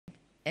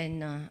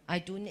And I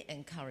do need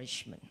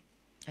encouragement.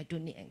 I do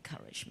need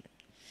encouragement.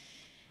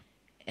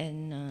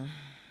 And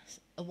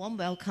a warm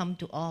welcome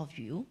to all of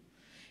you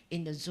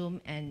in the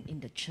Zoom and in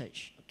the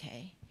church,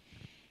 okay?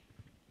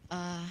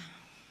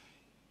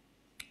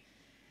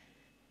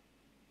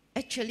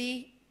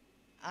 Actually,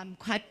 I'm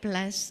quite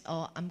blessed,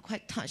 or I'm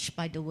quite touched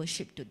by the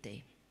worship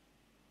today,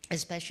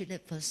 especially the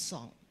first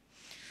song.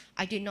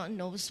 I did not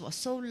know, it was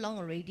so long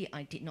already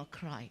I did not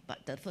cry,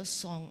 but the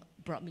first song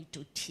brought me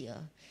to tears.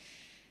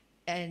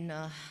 And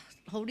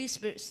Holy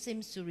Spirit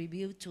seems to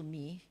reveal to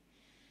me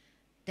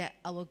that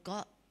our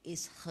God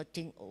is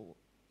hurting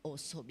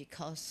also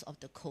because of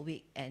the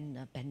COVID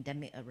and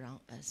pandemic around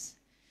us.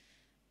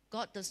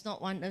 God does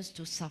not want us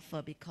to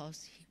suffer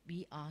because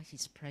we are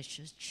His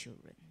precious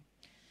children.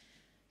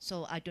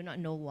 So I do not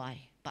know why,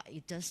 but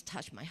it does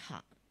touch my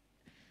heart.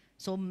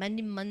 So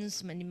many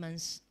months,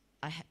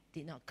 I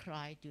did not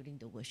cry during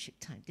the worship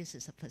time. This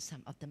is the first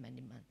time after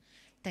many months.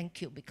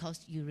 Thank you,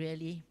 because you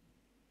really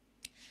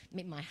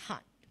made my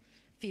heart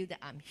feel that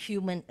I'm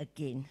human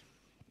again.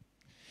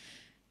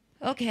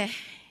 Okay.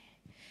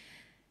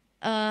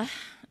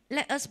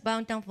 Let us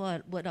bow down for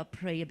a word of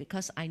prayer,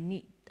 because I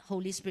need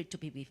Holy Spirit to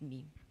be with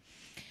me.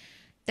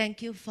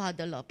 Thank you,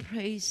 Father, Lord.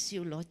 Praise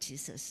you, Lord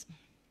Jesus.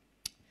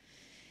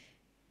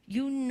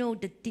 You know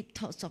the deep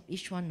thoughts of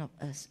each one of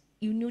us.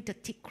 You know the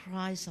deep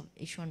cries of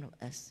each one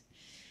of us.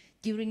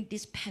 During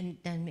this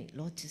pandemic,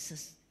 Lord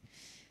Jesus,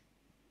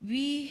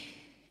 we,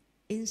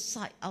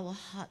 inside our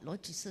heart,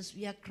 Lord Jesus,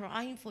 we are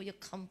crying for your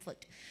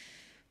comfort.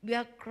 We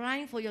are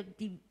crying for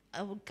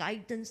our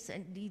guidance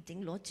and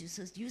leading, Lord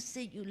Jesus. You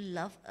say you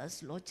love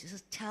us, Lord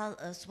Jesus. Tell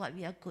us what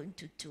we are going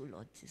to do,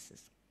 Lord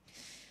Jesus.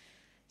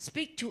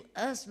 Speak to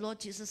us, Lord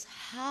Jesus,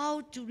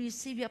 how to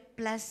receive your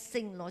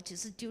blessing, Lord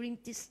Jesus, during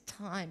this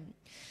time.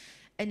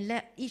 And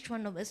let each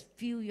one of us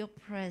feel your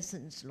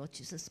presence, Lord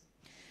Jesus.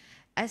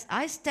 As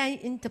I stand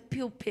in the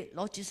pulpit,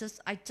 Lord Jesus,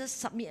 I just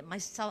submit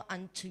myself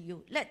unto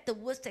you. Let the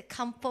words that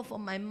come forth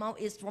from my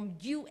mouth is from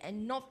you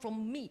and not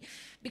from me.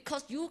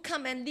 Because you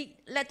come and lead,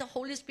 let the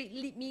Holy Spirit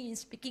lead me in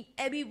speaking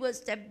every word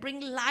that bring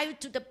life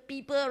to the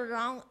people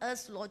around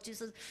us, Lord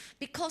Jesus.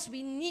 Because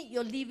we need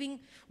your living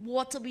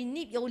water. We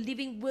need your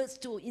living words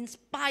to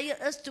inspire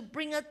us, to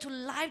bring us to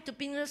life, to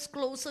bring us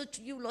closer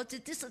to you, Lord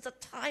Jesus. This is the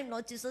time,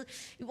 Lord Jesus.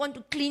 We want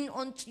to cling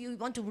on to you. We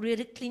want to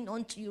really cling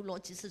on to you,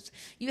 Lord Jesus.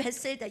 You have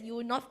said that you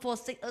will not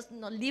forsake us,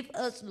 not leave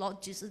us,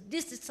 Lord Jesus.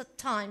 This is a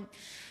time.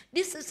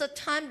 This is a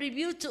time.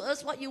 Reveal to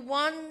us what you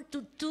want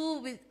to do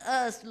with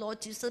us,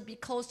 Lord Jesus,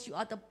 because you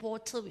are the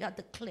potter, we are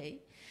the clay.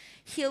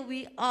 Here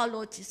we are,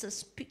 Lord Jesus.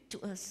 Speak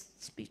to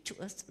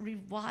us,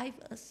 revive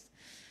us.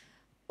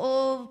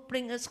 Oh,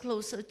 bring us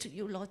closer to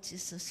you, Lord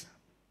Jesus.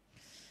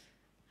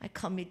 I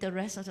commit the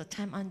rest of the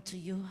time unto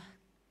you.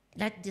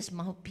 Let this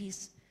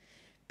mouthpiece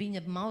be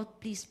a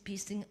mouthpiece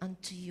pleasing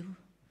unto you.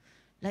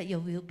 Let your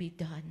will be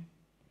done.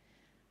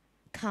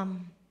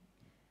 Come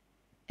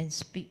and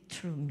speak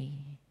through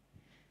me.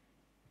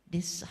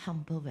 This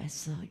humble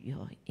vessel,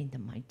 you're in the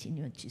mighty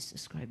name of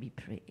Jesus Christ, we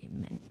pray,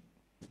 amen.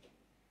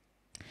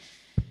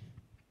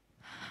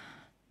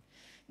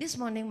 This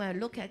morning when I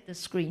look at the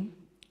screen,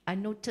 I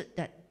noted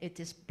that it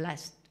is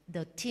blessed.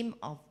 The theme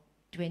of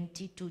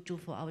 2022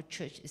 for our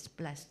church is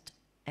blessed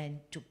and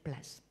to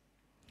bless.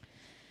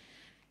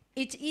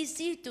 It's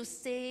easy to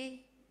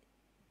say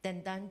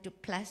than done to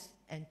bless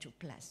and to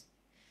bless.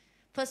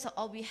 First of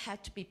all, we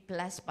have to be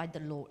blessed by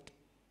the Lord.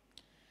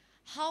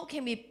 How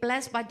can we be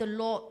blessed by the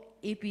Lord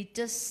if we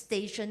just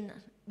station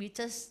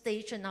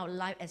our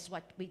life as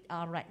what we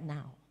are right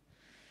now?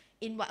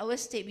 In whatever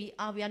state we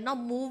are not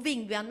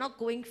moving, we are not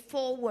going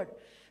forward.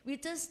 We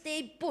just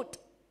stay put.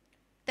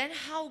 Then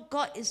how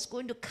God is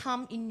going to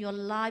come in your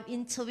life,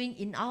 intervene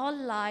in our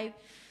life,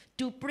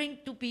 to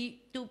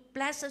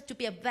bless us, to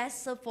be a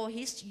vessel for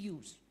His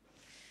use.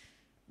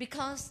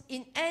 Because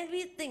in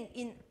everything,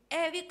 in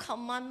every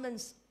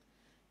commandment,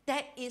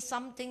 that is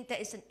something,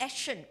 that is an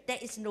action,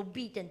 that is an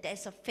obedience, that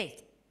is a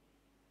faith.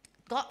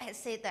 God has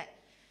said that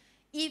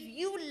if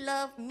you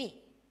love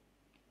me,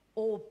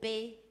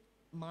 obey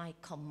my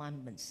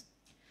commandments.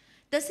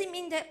 Does it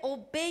mean that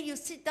obey, you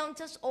sit down,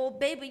 just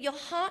obey with your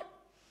heart?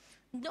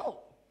 No.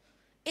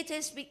 It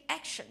is with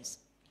actions.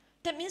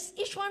 That means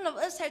each one of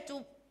us has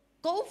to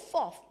go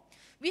forth.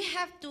 We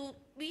have to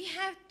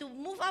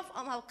move out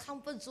from our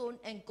comfort zone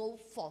and go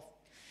forth.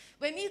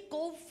 When we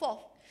go forth,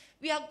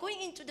 we are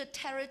going into the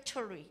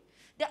territory,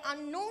 the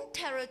unknown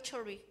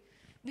territory.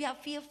 We are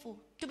fearful.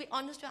 To be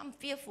honest, I'm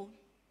fearful.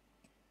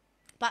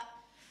 But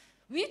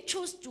we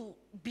choose to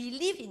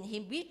believe in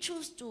Him. We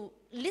choose to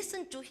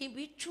listen to Him.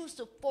 We choose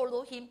to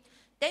follow Him.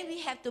 Then we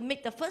have to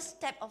make the first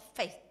step of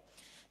faith.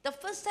 The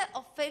first step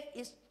of faith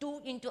is to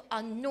into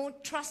unknown,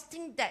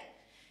 trusting that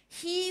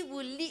He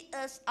will lead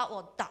us out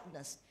of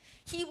darkness.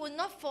 He will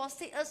not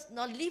forsake us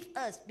nor leave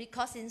us,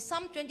 because in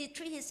Psalm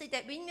 23 He said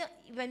that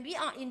when we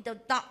are in the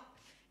dark,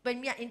 when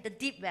we are in the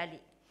deep valley,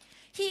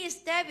 He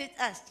is there with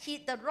us.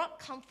 The rock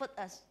comforts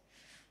us.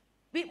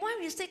 Why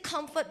we say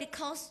comfort?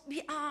 Because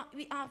we are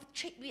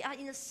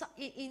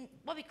in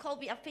what we call,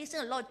 we are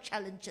facing a lot of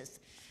challenges.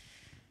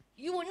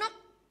 You will not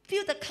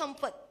feel the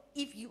comfort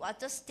if you are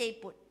just stay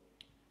put,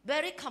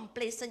 very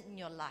complacent in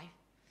your life.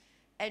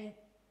 And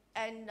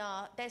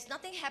there's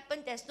nothing happen,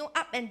 there's no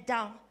up and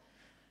down.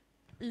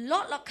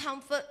 Lot of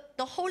comfort,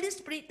 the Holy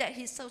Spirit that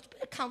He's so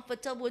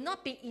comforter will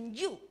not be in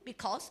you,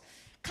 because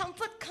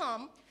comfort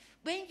comes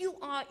when you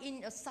are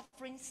in a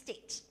suffering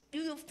state.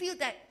 You will feel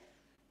that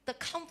the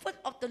comfort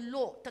of the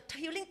Lord, the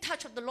healing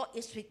touch of the Lord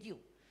is with you.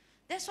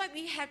 That's why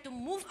we have to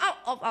move out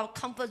of our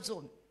comfort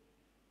zone.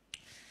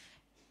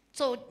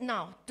 So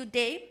now,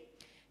 today,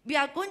 we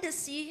are going to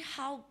see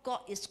how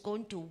God is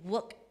going to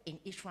work in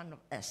each one of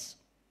us.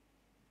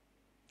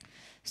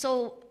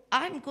 So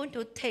I'm going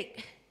to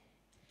take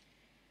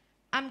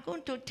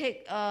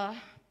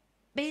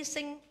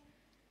basing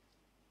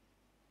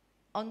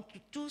on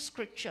two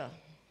scripture.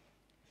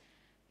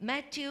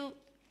 Before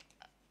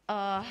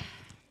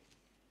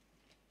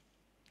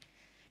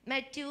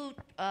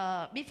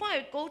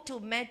I go to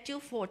Matthew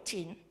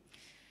 14,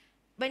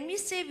 when we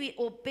say we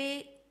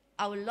obey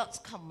our Lord's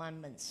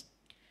commandments,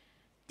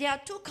 there are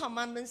two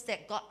commandments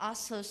that God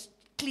asks us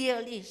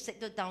clearly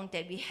settled down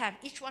that we have,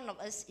 each one of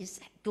us is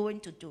going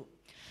to do.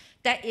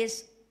 That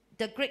is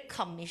the Great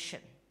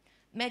Commission,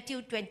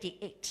 Matthew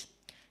 28.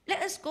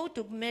 Let us go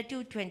to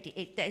Matthew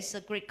 28. That is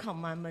a great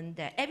commandment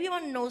there.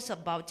 Everyone knows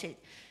about it,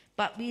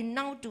 but we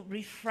now to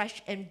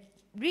refresh and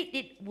read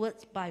it word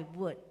by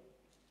word.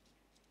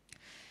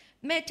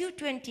 Matthew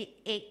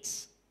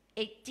 28,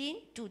 18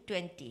 to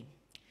 20.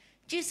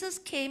 Jesus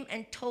came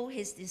and told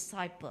his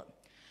disciples,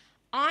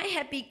 I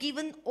have been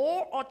given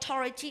all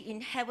authority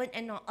in heaven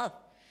and on earth.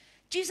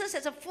 Jesus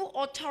has a full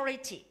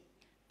authority.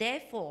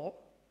 Therefore,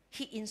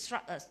 he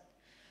instructs us,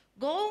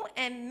 go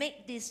and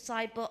make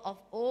disciples of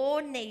all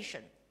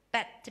nations,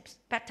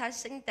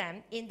 baptizing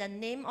them in the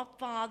name of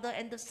Father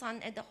and the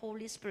Son and the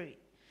Holy Spirit.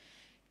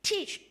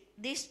 Teach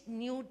this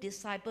new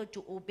disciple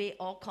to obey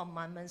all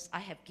commandments I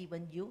have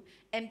given you,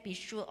 and be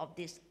sure of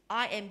this,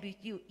 I am with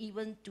you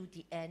even to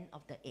the end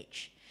of the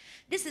age.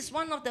 This is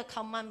one of the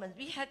commandments.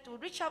 We have to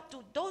reach out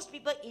to those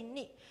people in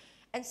need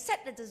and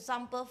set the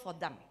example for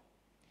them.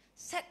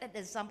 Set an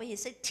example. He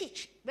said,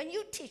 teach. When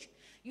you teach,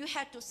 you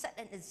have to set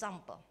an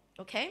example.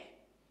 Okay?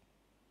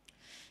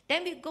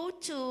 Then we go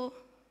to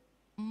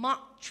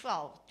Mark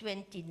 12,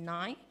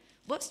 29,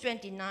 verse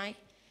 29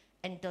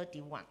 and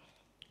 31.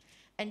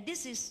 And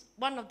this is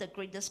one of the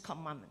greatest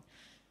commandments.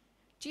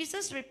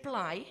 Jesus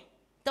replied,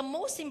 the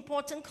most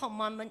important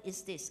commandment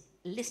is this.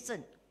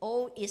 Listen,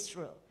 O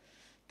Israel.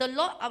 The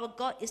Lord our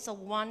God is the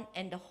one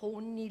and the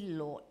only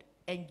Lord.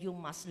 And you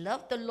must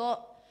love the Lord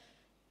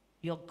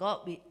your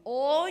God with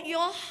all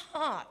your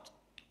heart,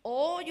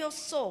 all your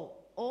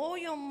soul, all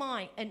your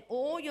mind, and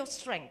all your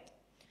strength.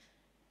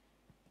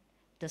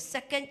 The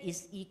second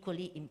is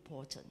equally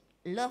important.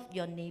 Love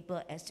your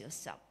neighbor as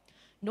yourself.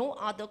 No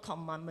other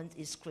commandment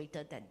is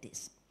greater than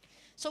this.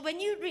 So when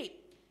you read,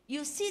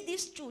 you see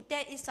this truth.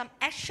 There is some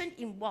action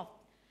involved.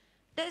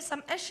 There is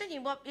some action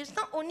involved. It's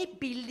not only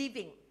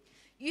believing.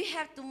 You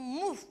have to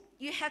move.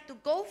 You have to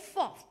go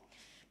forth.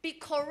 Be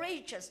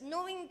courageous,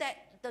 knowing that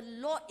the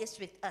Lord is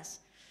with us.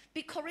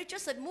 Be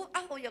courageous and move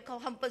out of your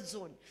comfort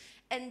zone.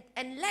 And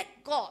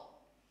let God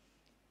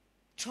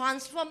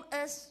transform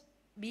us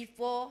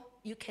before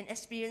you can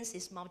experience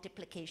His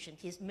multiplication,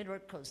 His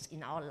miracles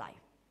in our life.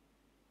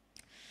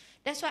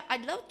 That's why I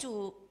love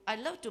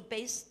to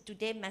base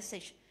today's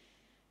message,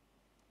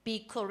 be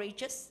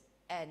courageous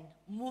and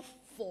move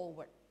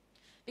forward.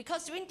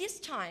 Because during this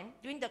time,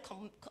 during the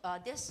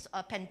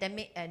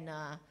pandemic and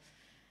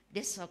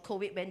this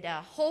COVID, when the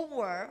whole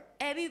world,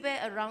 everywhere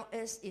around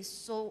us is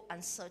so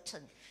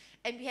uncertain.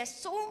 And we have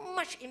so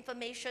much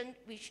information,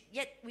 which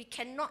yet we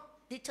cannot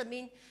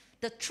determine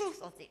the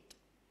truth of it.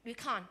 We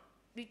can't.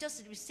 We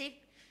just receive,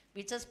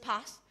 we just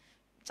pass.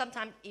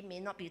 Sometimes it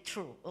may not be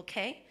true,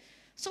 okay?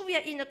 So we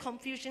are in a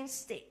confusion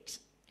state.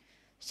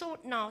 So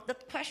now the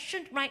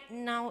question right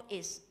now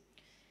is,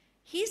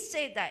 he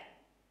said that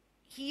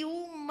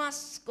you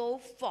must go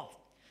forth.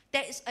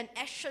 There is an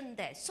action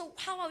there. So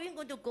how are we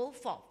going to go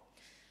forth?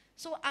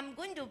 So I'm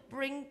going to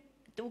bring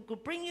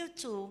you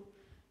to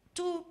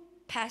two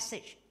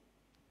passages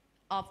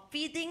of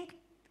feeding,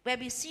 where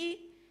we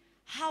see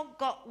how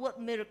God worked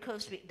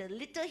miracles with the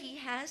little He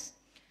has,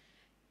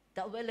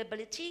 the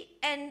availability,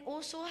 and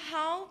also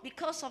how,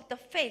 because of the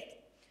faith,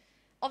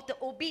 of the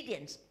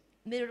obedience,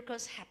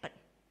 miracles happen.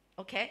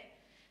 Okay?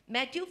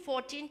 Matthew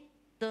 14,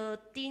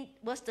 13,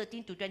 verse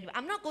 13 to 20.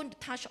 I'm not going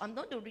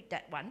to read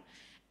that one.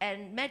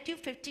 And Matthew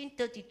 15,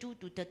 32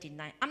 to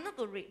 39. I'm not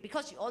going to read,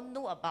 because you all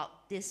know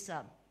about this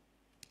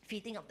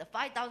feeding of the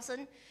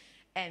 5,000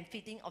 and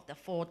feeding of the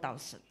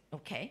 4,000.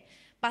 Okay?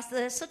 But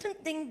there's certain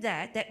things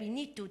there that we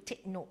need to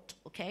take note.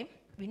 Okay?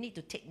 We need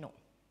to take note.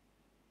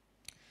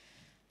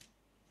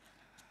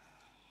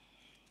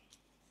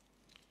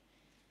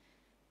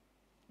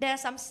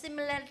 There's some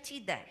similarity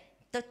there.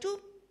 The two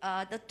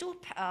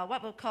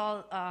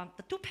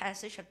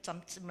passages have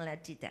some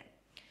similarity there.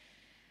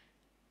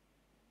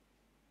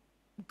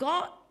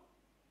 God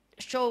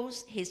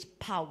shows His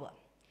power.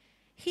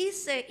 He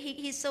said,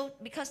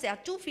 because there are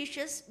two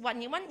fishes.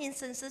 In one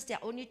instance, there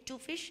are only two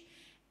fish,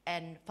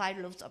 and 5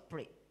 loaves of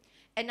bread.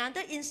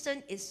 Another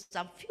instance is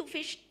some few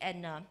fish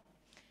and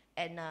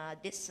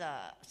this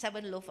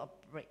 7 loaves of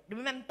bread.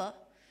 Remember,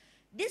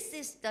 this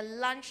is the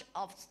lunch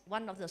of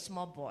one of the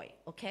small boy.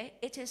 Okay,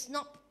 it is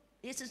not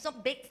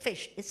big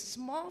fish. It's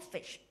small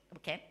fish.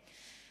 Okay,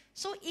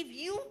 so if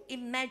you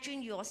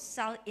imagine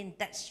yourself in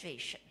that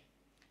situation,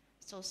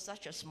 so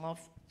such a small,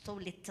 so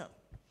little,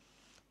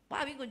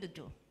 what are we going to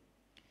do?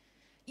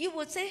 You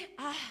would say,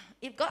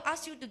 if God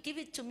asks you to give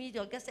it to me,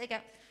 you'll just say,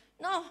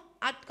 no,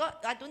 I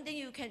don't think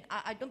you can,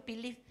 I don't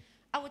believe.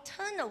 I will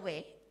turn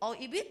away, or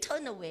if we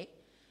turn away,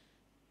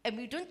 and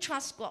we don't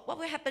trust God, what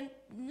will happen?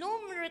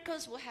 No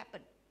miracles will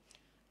happen.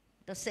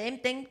 The same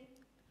thing,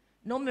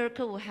 no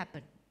miracle will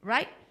happen,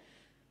 right?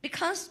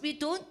 Because we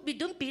don't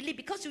believe,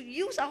 because we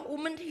use our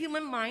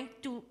human mind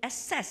to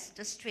assess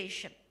the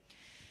situation.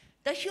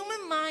 The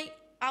human mind,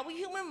 our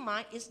human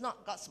mind is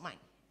not God's mind.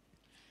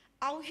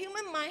 Our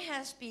human mind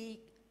has been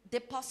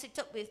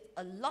deposited with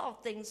a lot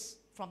of things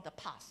from the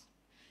past.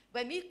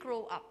 When we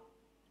grow up,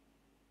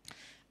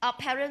 our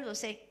parents will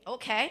say,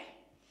 okay,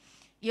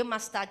 you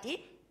must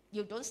study.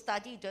 You don't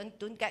study,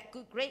 don't get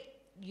good grade,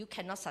 you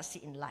cannot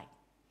succeed in life.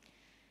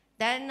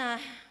 Then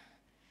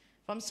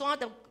from so on,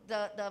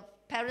 the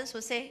parents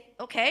will say,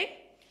 okay,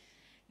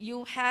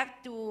 you have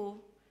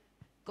to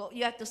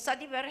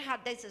study very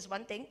hard, this is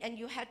one thing, and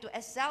you have to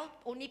excel,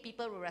 only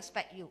people will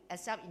respect you,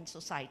 excel in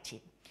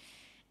society.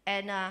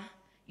 And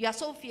you are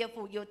so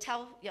fearful,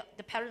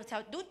 the parents will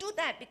tell, don't do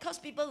that because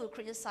people will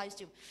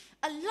criticize you.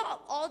 A lot of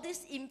all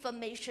this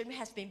information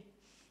has been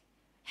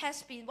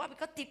what we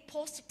call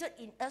deposited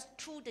in us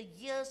through the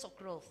years of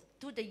growth,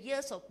 through the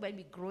years of when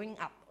we're growing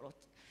up.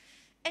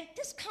 And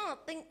this kind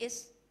of thing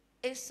is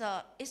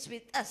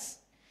with us.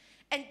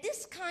 And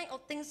this kind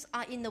of things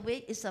are, in a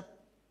way, is a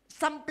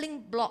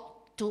stumbling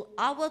block to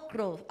our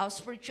growth, our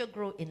spiritual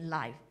growth in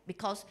life.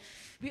 Because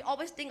we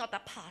always think of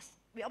the past.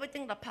 We always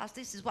think of the past,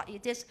 this is what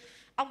it is.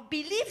 Our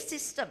belief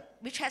system,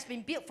 which has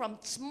been built from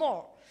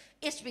small,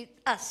 is with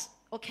us,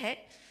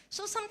 okay?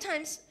 So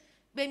sometimes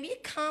when we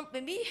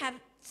have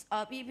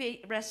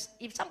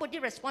if somebody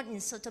responds in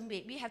a certain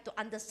way, we have to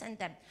understand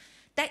them.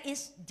 That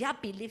is their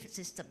belief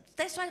system.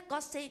 That's why God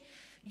says,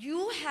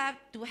 you have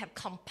to have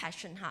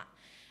compassion heart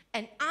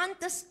and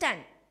understand.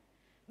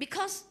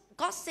 Because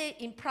God said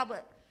in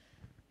Proverbs,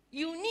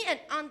 you need an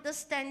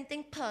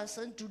understanding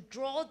person to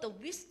draw the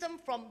wisdom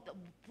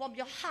from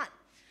your heart.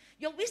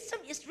 Your wisdom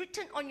is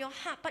written on your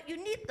heart, but you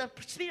need the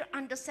spirit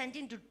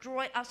understanding to draw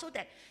it out so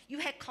that you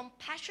have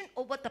compassion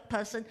over the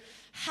person,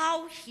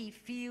 how he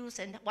feels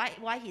and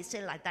why he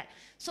said like that,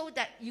 so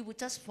that you will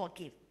just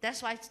forgive.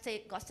 That's why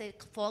God said,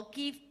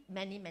 forgive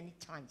many, many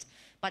times.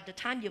 By the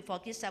time you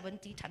forgive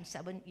 70 times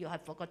 7, you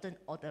have forgotten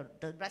all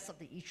the rest of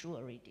the issue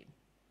already.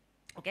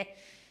 Okay?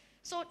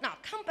 So now,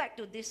 come back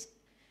to this.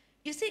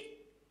 You see,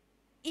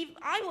 if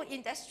I were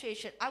in that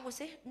situation, I would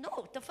say,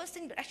 no, the first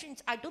thing, actually,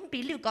 is I don't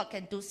believe God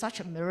can do such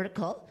a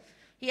miracle.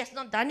 He has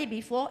not done it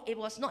before. It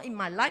was not in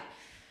my life.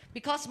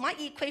 Because my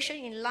equation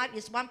in life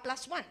is 1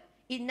 plus 1.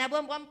 It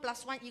never 1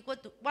 plus 1 equal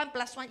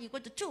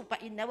to 2,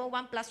 but it never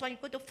 1 plus 1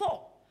 equal to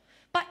 4.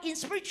 But in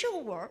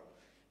spiritual world,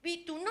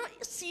 we do not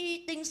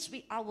see things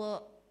with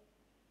our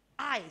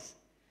eyes.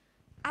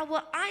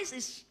 Our eyes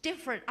is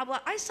different.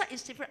 Our eyesight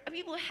is different.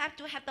 We will have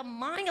to have the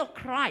mind of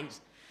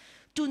Christ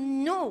to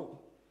know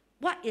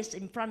what is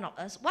in front of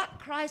us, what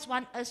Christ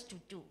wants us to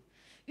do.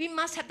 We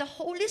must have the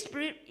Holy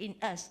Spirit in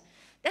us.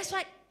 That's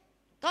why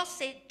God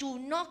said, do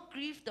not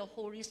grieve the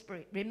Holy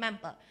Spirit.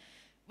 Remember,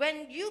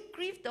 when you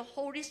grieve the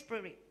Holy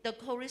Spirit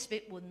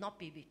will not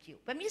be with you.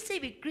 When we say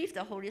we grieve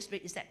the Holy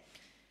Spirit, is that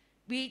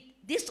we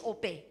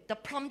disobey the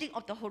prompting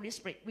of the Holy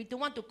Spirit. We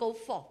don't want to go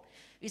forth.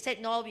 We said,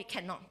 no, we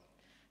cannot.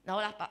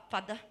 No,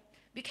 Father,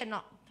 we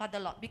cannot. Father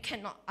Lord, we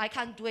cannot. I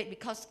can't do it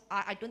because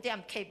I don't think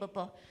I'm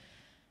capable.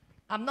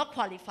 I'm not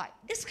qualified.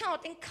 This kind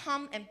of thing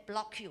come and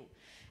block you.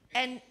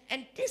 And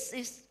this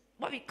is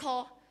what we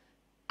call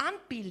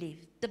unbelief,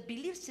 the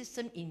belief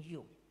system in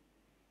you.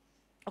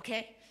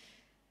 Okay?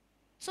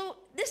 So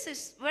this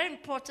is very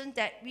important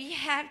that we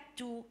have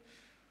to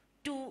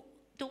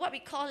what we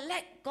call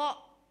let God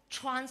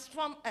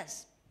transform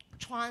us.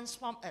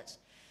 Transform us.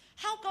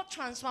 How God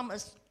transform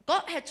us?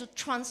 God had to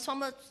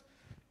transform us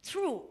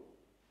through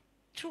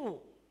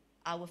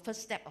our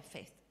first step of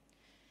faith.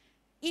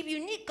 If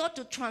you need God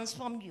to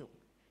transform you,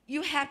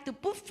 you have to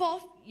put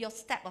forth your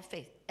step of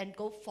faith and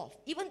go forth,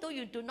 even though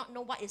you do not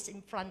know what is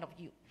in front of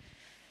you.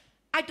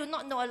 I do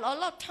not know. A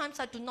lot of times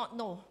I do not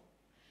know.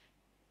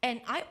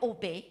 And I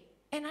obey,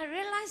 and I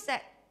realize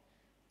that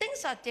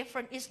things are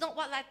different. It's not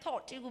what I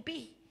thought it would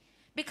be.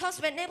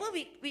 Because whenever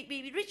we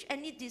reach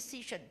any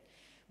decision,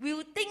 we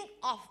will think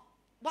of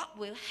what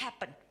will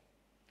happen.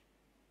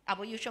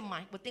 Our usual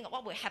mind will think of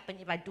what will happen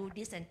if I do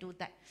this and do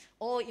that.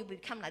 Or it will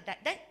become like that.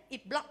 Then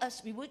it blocks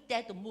us. We won't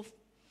dare to move.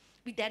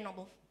 We dare not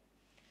move.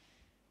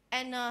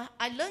 And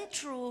I learned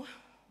through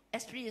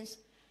experience.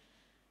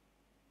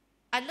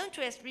 I learned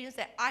through experience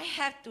that I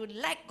have to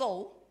let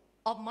go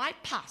of my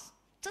past.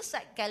 Just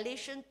like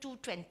Galatians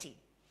 2:20.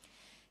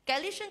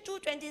 Galatians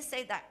 2:20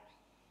 say that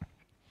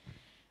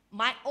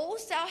My old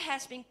self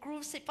has been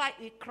crucified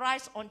with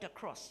Christ on the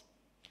cross.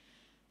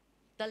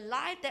 The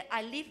life that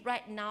I live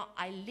right now,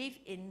 I live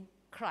in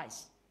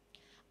Christ.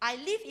 I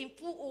live in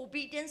full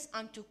obedience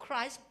unto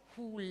Christ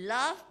who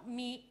loved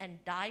me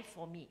and died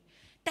for me.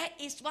 That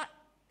is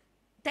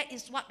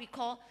what we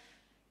call,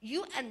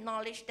 you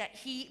acknowledge that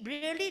he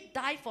really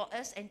died for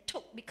us and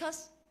took,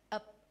 because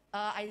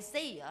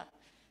Isaiah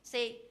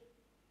say,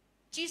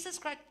 Jesus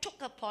Christ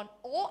took upon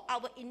all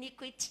our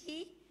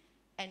iniquity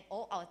and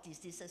all our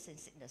diseases and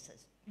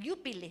sicknesses. You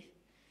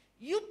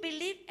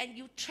believe and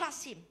you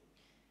trust him.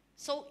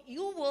 So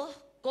you will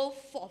go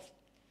forth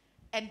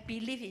and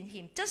believe in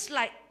him. Just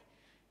like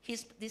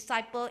his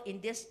disciple in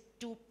this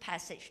 2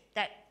 passage,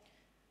 that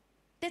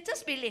they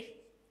just believe.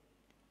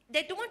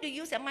 They don't want to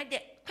use their mind.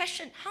 They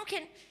question, how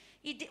can,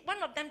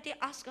 one of them, they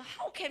ask,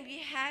 how can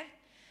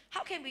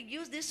we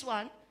use this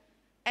one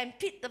and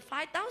feed the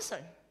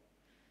 5,000?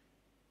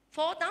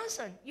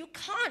 4,000? You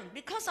can't,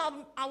 because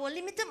our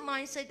limited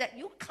mind says that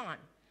you can't.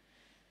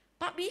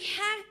 But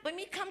when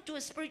we come to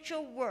a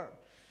spiritual world,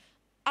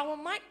 our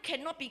mind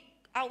cannot be,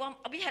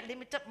 we have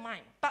limited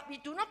mind, but we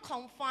do not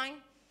confine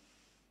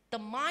the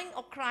mind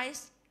of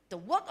Christ, the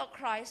work of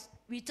Christ.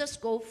 We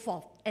just go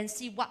forth and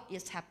see what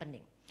is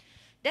happening.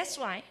 That's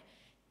why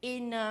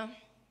in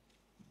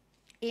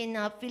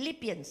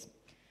Philippians,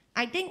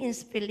 I think in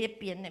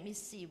Philippians, let me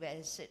see, where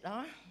is it?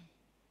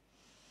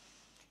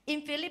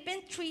 In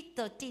Philippians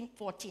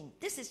 3:13-14,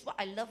 this is what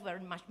I love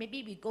very much.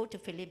 Maybe we go to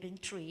Philippians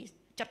 3,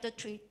 chapter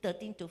 3,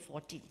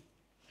 13-14.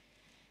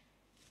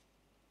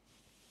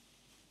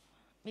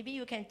 Maybe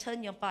you can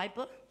turn your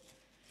Bible.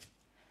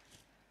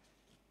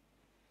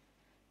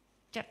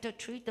 Chapter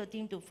 3,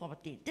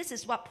 13-14. This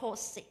is what Paul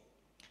said.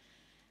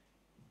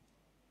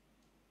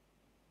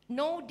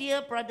 No,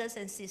 dear brothers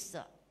and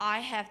sisters, I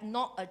have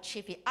not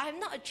achieved it. I have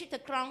not achieved the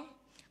crown.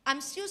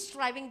 I'm still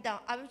striving down.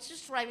 I'm still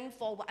striving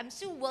forward. I'm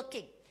still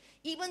working.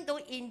 Even though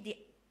in the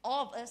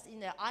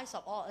eyes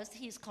of all of us,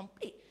 he is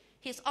complete.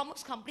 He's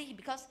almost complete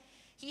because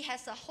he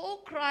has a whole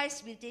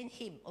Christ within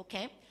him,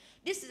 okay?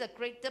 This is a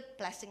greater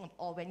blessing of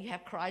all when you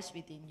have Christ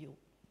within you.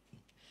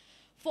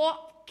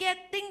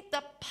 Forgetting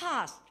the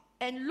past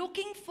and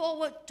looking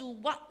forward to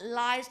what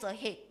lies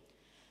ahead.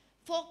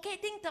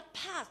 Forgetting the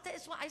past, that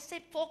is what I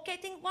said,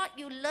 forgetting what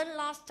you learned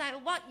last time,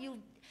 what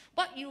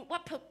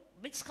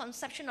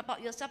misconception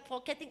about yourself,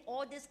 forgetting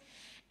all this,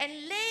 and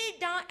lay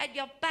down at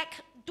your back.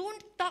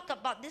 Don't talk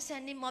about this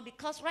anymore,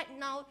 because right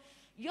now,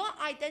 your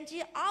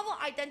identity, our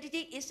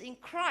identity is in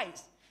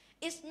Christ.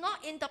 It's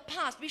not in the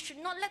past. We should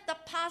not let the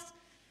past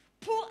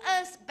pull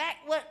us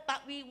backward,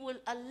 but we will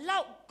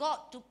allow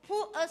God to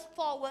pull us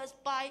forward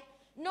by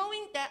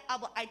knowing that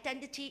our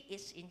identity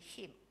is in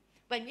him.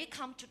 When we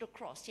come to the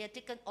cross, he has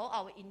taken all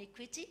our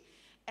iniquity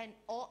and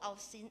all our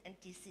sin and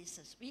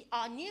diseases. We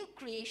are new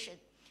creation.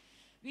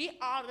 We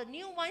are the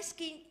new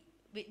wineskin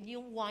with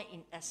new wine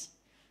in us.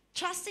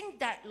 Trusting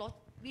that, Lord,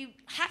 we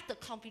have the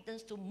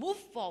confidence to move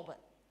forward.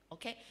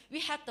 Okay? We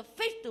have the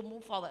faith to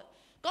move forward.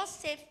 God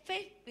said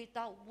faith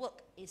without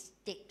work is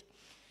dead.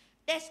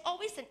 There's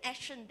always an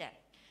action there.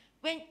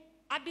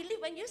 I believe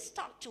when you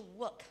start to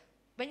work,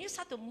 when you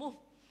start to move,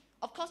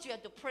 of course you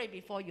have to pray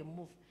before you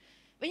move.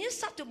 When you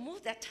start to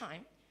move that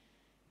time,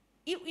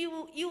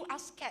 you are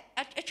scared.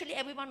 Actually,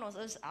 everyone of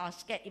us are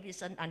scared if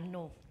it's an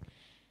unknown.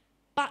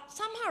 But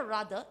somehow or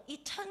other,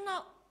 it turned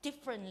out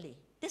differently.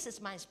 This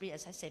is my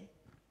experience, as I said.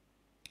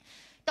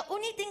 The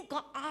only thing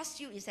God asks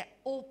you is that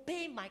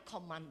obey my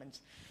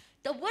commandments.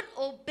 The word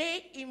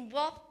obey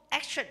involves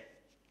action.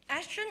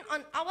 Action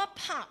on our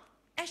part.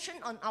 Action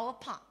on our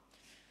part.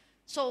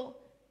 So,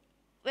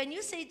 when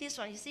you say this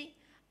one, you see,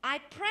 I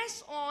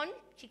press on,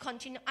 he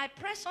continued, I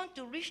press on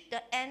to reach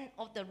the end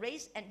of the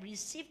race and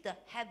receive the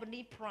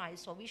heavenly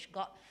prize for which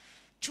God,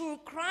 through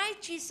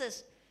Christ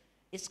Jesus,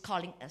 is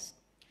calling us.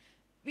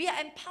 We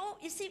are empowered.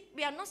 You see,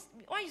 we are not,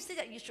 why you say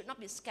that you should not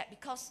be scared?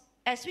 Because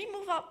as we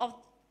move out of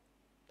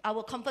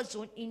our comfort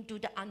zone into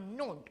the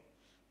unknown,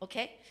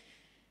 okay,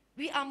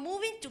 we are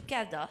moving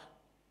together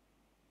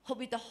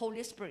with the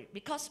Holy Spirit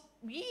because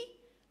we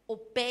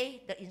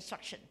obey the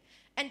instruction.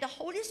 And the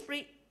Holy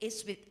Spirit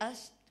is with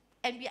us,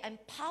 and we are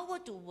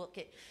empowered to work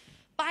it.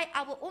 By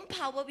our own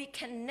power, we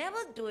can never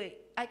do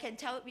it. I can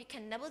tell you, we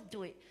can never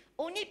do it.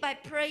 Only by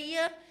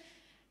prayer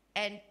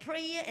and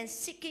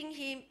seeking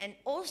him, and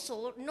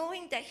also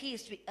knowing that he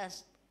is with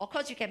us. Of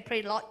course, you can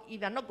pray, Lord,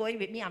 if you're not going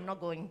with me, I'm not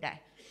going there.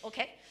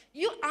 Okay?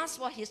 You ask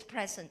for his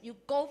presence. You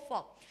go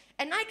for.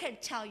 And I can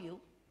tell you,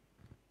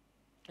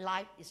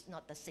 life is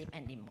not the same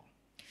anymore.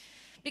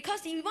 Because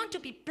if you want to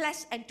be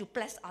blessed and to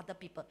bless other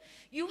people,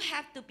 you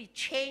have to be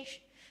changed.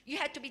 You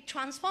have to be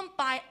transformed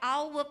by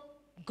our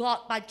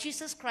God, by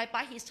Jesus Christ,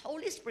 by his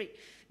Holy Spirit.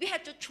 We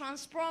have to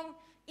transform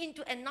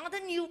into another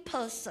new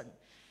person.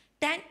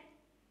 Then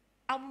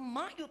our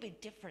mind will be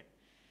different.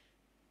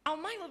 Our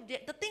mind will be,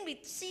 the thing we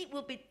see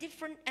will be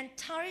different,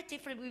 entirely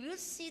different. We will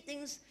see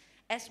things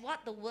as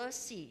what the world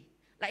sees.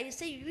 Like you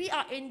say, we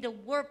are in the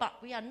world, but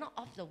we are not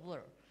of the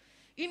world.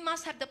 We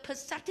must have the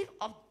perspective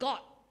of God.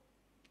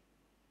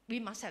 We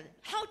must have it.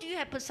 How do you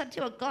have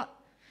perspective of God?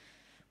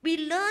 We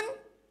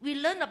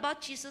learn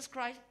about Jesus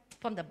Christ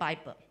from the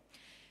Bible.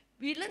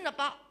 We learn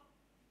about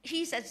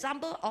his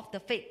example of the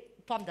faith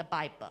from the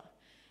Bible.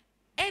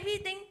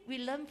 Everything we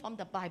learn from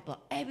the Bible,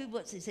 every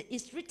word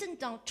is written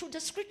down through the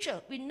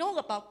scripture. We know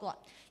about God.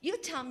 You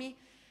tell me,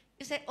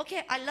 you say,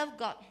 okay, I love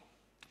God.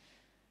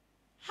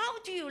 How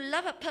do you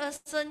love a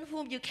person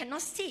whom you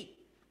cannot see?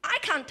 I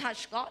can't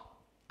touch God.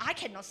 I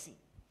cannot see.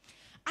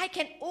 I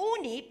can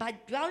only, by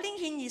dwelling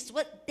in his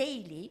word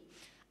daily,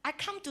 I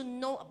come to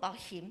know about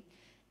him,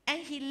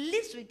 and he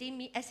lives within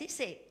me. As he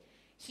said,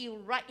 he will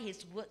write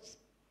his words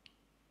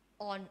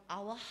on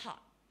our heart.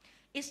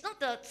 It's not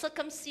the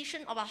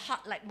circumcision of our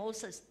heart like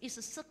Moses. It's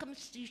the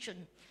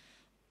circumcision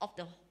of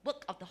the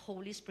work of the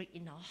Holy Spirit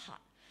in our heart.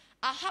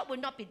 Our heart will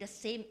not be the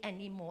same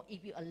anymore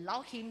if you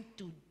allow him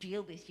to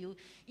deal with you.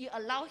 You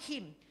allow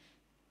him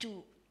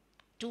to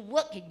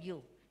work in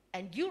you,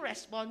 and you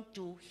respond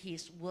to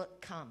his word,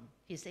 come.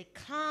 He said,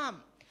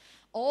 come.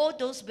 All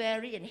those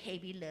weary and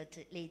heavy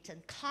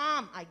laden,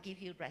 come, I give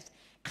you rest.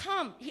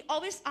 Come. He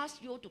always asks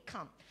you to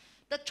come.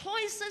 The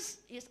choices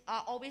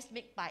are always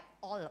made by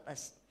all of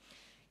us.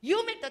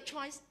 You make the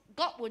choice.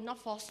 God will not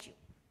force you.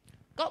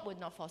 God will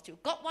not force you.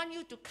 God wants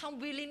you to come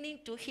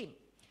willingly to him.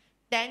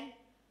 Then,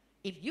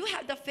 if you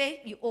have the faith,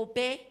 you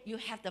obey, you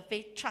have the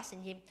faith, trust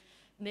in him,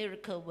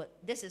 miracle work.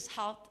 This is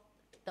how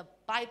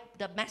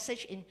the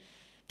message in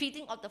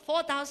feeding of the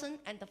 4,000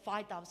 and the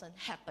 5,000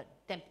 happened.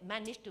 They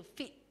managed to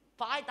feed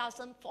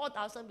 5,000,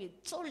 4,000 with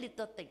so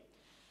little thing.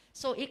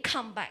 So it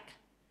come back.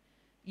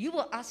 You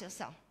will ask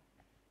yourself,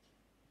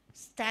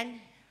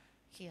 stand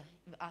here,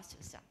 you will ask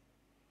yourself.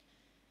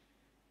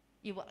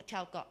 You will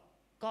tell God,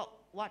 God,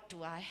 what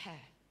do I have?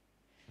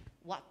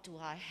 What do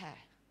I have?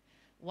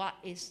 What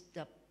is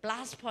the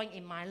plus point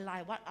in my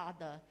life? What are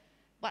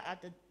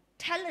the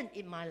talent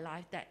in my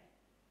life that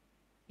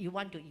you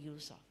want to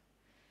use of?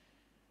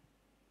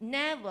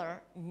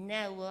 Never,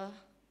 never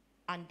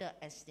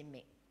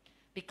underestimate,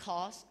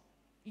 because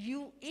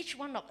each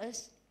one of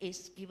us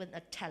is given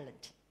a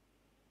talent.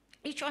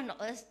 Each one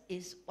of us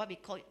is what we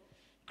call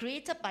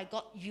created by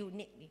God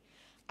uniquely.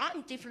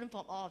 I'm different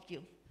from all of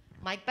you.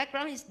 My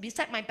background is,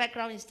 beside my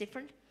background is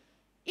different.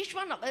 Each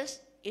one of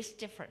us is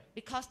different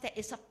because there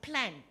is a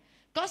plan.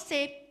 God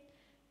said,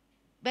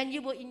 when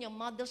you were in your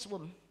mother's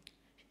womb,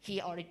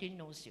 he already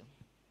knows you.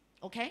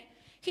 Okay?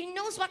 He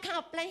knows what kind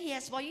of plan he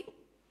has for you.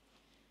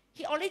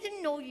 He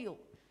already knows you.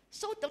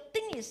 So the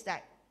thing is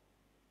that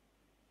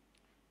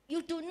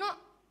you do not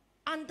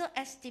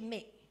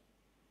underestimate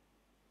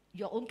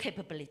your own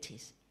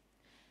capabilities.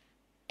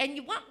 And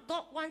what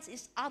God wants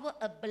is our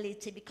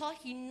ability, because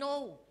he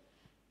knows.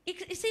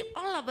 You see,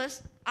 all of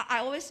us, I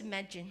always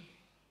imagine,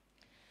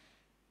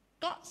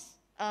 God's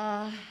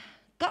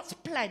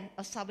plan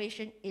of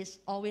salvation is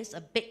always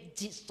a big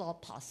jigsaw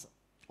puzzle,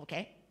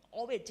 okay?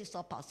 Always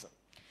jigsaw puzzle.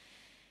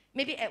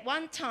 Maybe at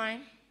one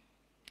time,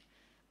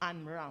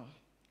 I'm wrong,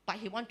 but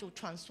he wants to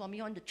transform me,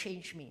 he wants to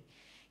change me.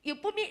 You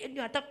put me in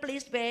another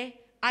place where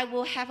I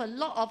will have a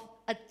lot of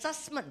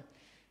adjustment.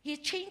 He's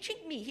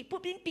changing me. He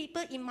put in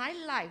people in my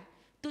life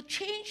to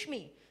change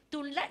me,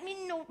 to let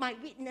me know my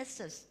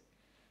weaknesses.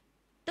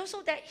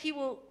 So that he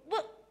will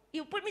work.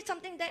 You put me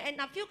something there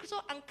and I feel so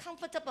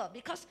uncomfortable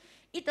because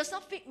it does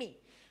not fit me.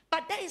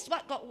 But that is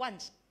what God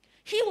wants.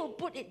 He will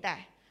put it there.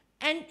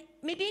 And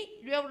maybe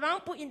you're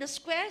around put in the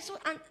square, so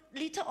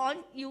later on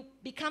you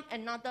become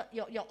another,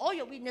 all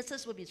your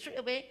weaknesses will be stripped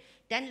away.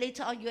 Then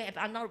later on you have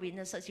another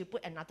weaknesses, you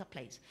put another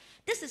place.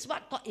 This is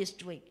what God is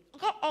doing.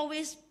 God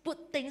always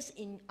put things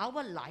in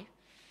our life.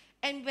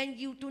 And when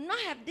you do not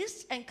have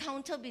this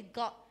encounter with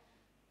God,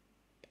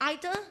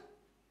 either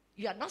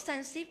you are not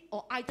sensitive,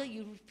 or either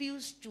you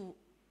refuse to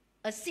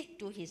accede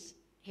to his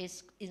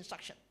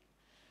instruction,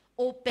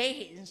 obey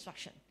his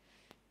instruction.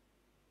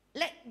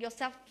 Let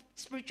yourself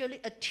spiritually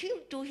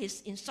attune to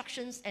his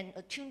instructions and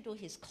attune to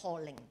his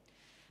calling.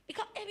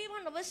 Because every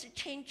one of us is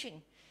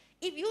changing.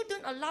 If you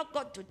don't allow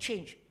God to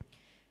change,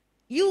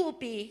 you will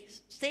be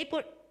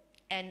stable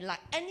and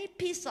like any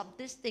piece of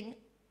this thing,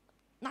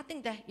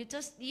 nothing there. You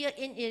just year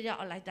in, year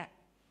out like that.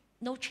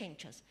 No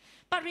changes.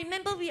 But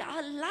remember, we are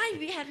alive.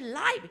 We have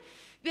life.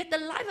 We have the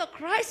life of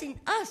Christ in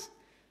us.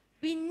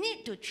 We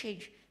need to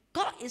change.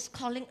 God is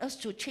calling us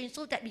to change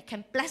so that we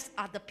can bless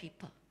other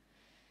people.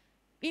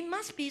 There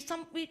must be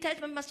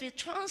a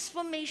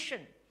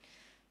transformation.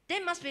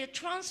 There must be a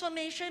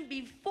transformation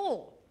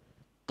before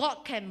God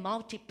can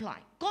multiply.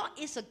 God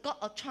is a God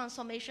of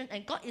transformation,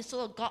 and God is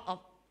also a God of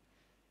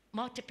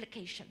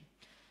multiplication.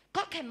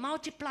 God can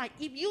multiply.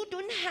 If you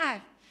don't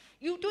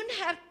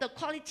have the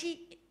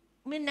quality,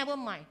 never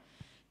mind.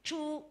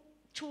 To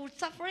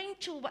suffering,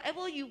 to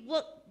whatever you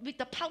work with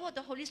the power of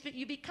the Holy Spirit,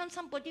 you become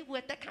somebody who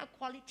has that kind of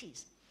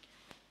qualities.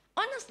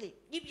 Honestly,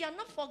 if you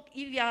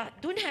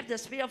don't have the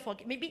spirit of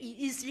forgiveness, maybe you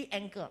easily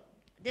anger.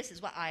 This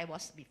is what I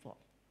was before.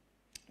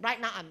 Right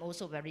now, I'm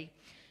also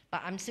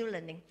but I'm still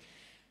learning.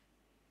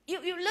 You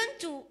learn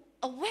to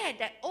aware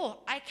that, oh,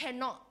 I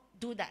cannot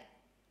do that.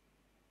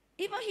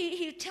 Even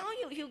he'll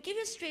tell you, he'll give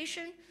you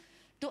situation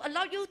to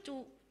allow you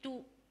to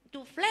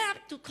flare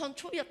up, to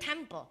control your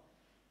temper.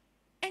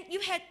 And you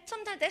had,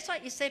 sometimes that's why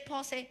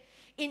Paul say,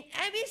 in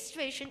every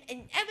situation,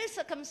 in every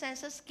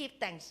circumstances, give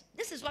thanks.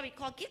 This is what we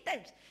call give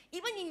thanks.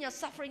 Even in your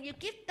suffering, you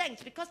give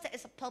thanks because there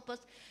is a purpose.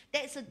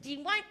 There is a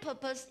divine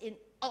purpose in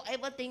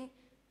everything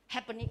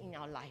happening in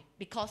our life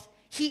because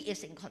He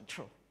is in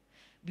control.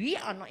 We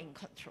are not in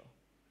control.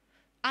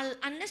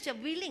 Unless you're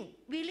willing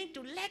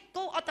to let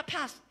go of the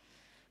past.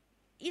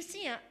 You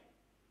see,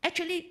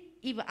 actually,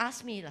 if you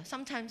ask me,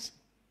 sometimes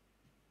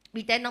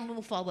we dare not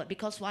move forward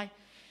because why?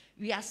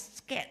 We are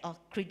scared of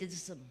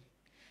criticism.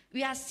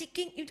 We are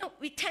seeking,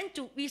 we tend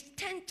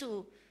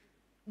to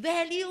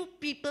value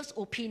people's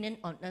opinion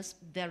on us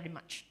very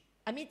much.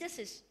 I mean, this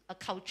is a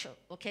culture,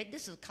 okay?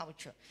 This is a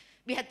culture.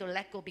 We have to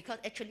let go because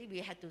actually we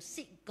have to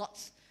seek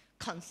God's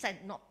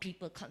consent, not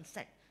people's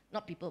consent,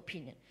 not people's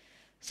opinion.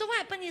 So what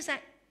happens is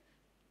that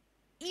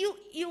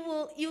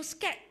you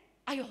scared.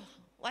 Ayo,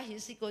 what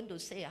is he going to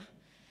say?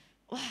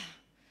 Wow,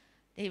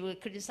 they will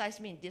criticize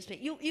me in this way.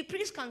 You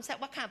please consider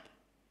what kind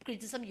of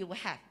criticism you will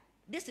have.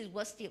 This is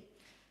worse still.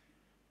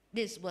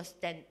 This is worse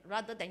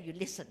rather than you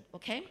listen,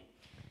 okay?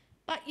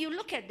 But you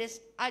look at this.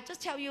 I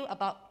just tell you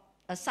about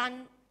a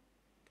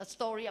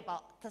story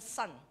about the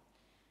son.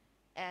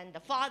 And the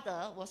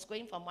father was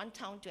going from one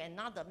town to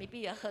another. Maybe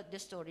you heard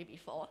this story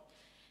before.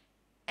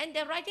 And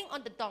they're riding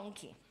on the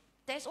donkey.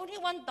 There's only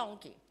one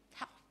donkey.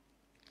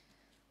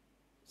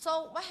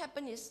 So what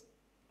happened is,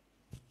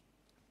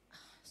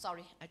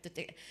 sorry, I have to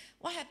take it.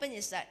 What happened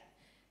is that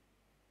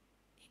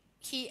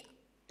he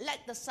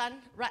let the son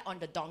ride on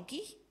the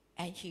donkey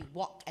and he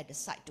walked at the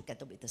side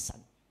together with the son.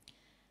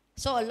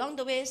 So along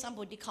the way,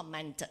 somebody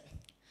commented,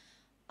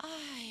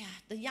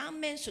 the young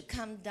man should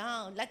come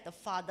down, let the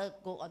father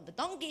go on the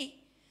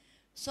donkey.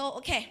 So,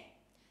 okay,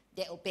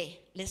 they obey.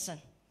 Listen,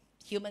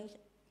 human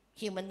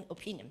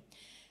opinion.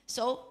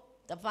 So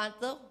the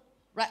father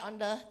ride on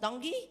the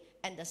donkey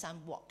and the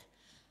son walk.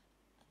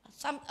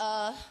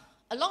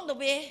 Along the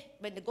way,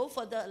 when they go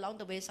further along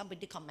the way,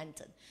 somebody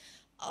commented,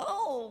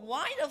 oh,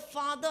 why the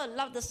father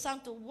allowed the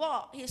son to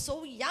walk? He's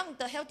so young,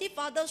 the healthy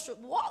father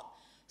should walk.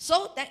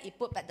 So then he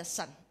put back the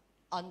son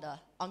on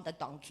the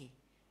donkey.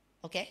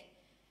 Okay?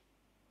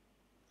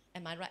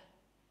 Am I right?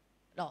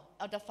 No,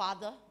 the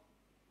father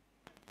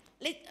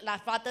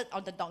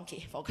on the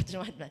donkey.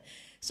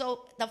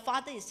 So the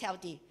father is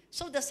healthy.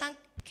 So the son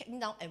came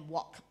down and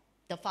walked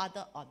the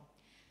father on.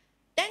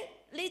 Then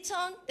later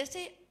on, they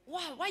say,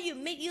 wow, why you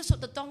make use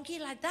of the donkey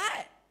like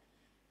that?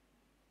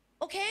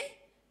 Okay?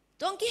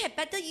 Donkey had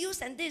better use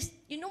than this.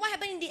 You know what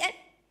happened in the end?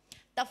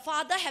 The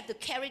father had to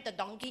carry the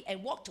donkey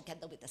and walk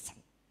together with the son.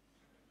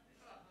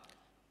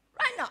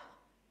 Right now,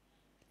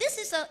 this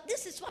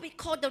is what we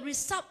call the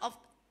result of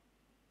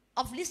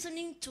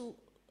listening to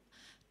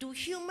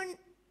human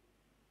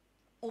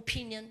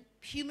opinion,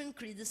 human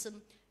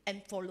criticism,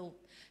 and follow.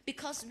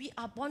 Because we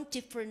are born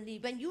differently.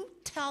 When you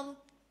tell,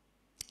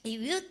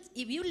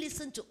 if you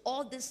listen to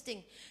all these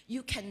things,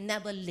 you can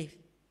never live.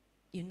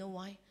 You know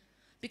why?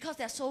 Because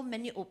there are so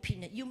many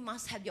opinions. You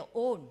must have your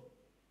own.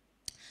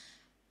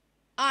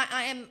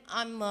 I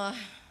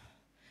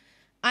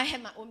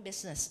have my own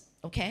business,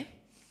 okay?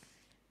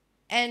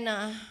 And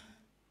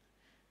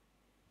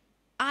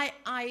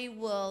I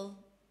will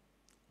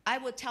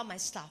tell my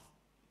staff,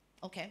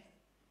 okay?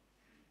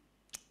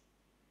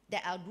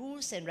 There are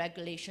rules and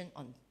regulations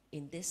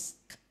in this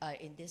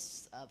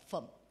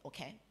firm,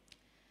 okay?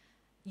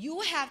 You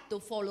have to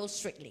follow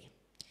strictly.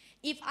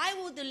 If I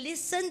were to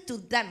listen to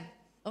them,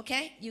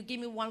 okay, you give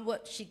me one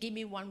word, she give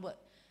me one word,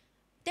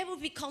 there will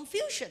be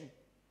confusion.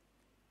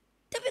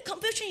 There will be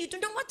confusion. You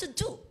don't know what to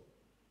do,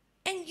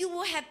 and you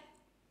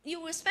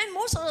will spend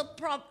most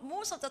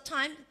of the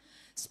time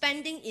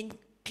spending in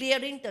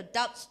clearing the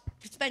doubts,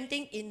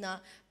 spending in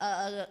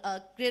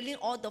clearing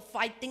all the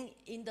fighting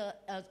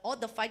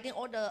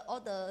all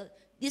the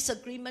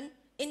disagreement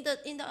in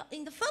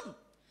the firm.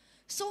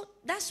 So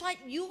that's why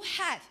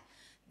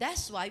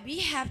we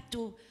have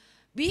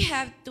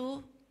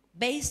to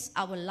base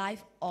our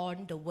life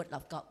on the Word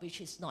of God, which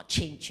is not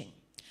changing,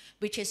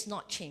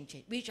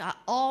 which are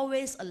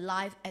always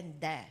alive and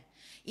there.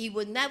 He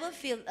will never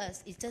fail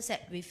us. It's just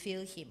that we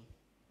feel Him.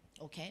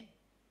 Okay?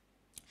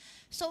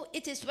 So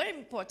it is very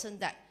important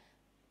that,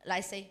 like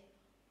I say,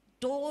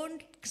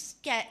 don't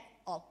scared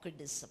of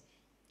criticism.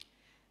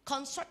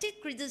 Constructive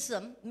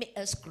criticism makes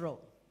us grow.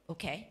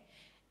 Okay?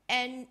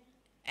 And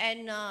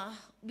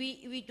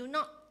we do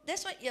not.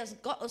 That's why yes,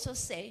 God also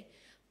say.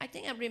 I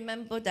think I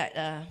remember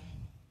that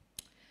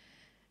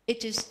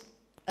it is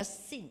a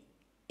sin.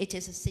 It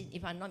is a sin,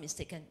 if I'm not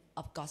mistaken,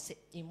 of gossip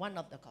in one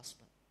of the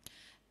gospel.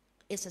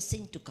 It's a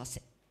sin to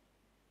gossip.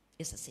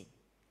 It's a sin.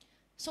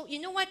 So you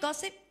know why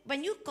gossip?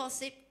 When you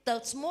gossip,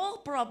 the small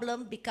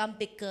problem become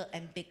bigger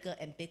and bigger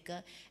and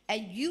bigger.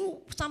 And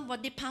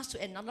somebody pass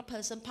to another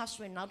person,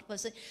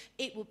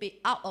 it will be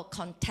out of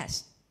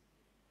context.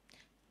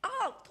 Out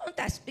of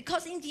context.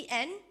 Because in the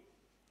end,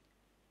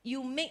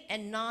 you make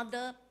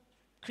another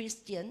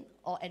Christian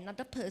or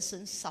another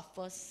person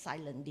suffer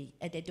silently.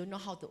 And they don't know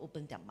how to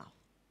open their mouth.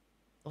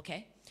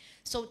 Okay?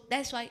 So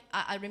that's why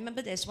I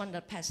remember there's one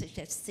passage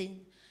that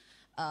sin,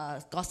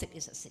 gossip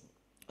is a sin.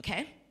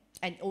 Okay?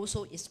 And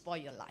also it spoil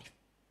your life.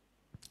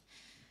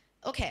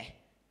 Okay,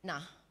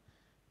 now,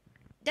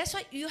 that's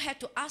why you have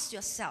to ask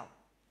yourself,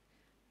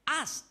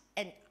 ask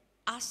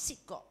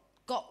God,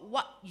 God,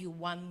 what you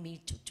want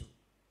me to do?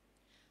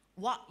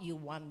 What you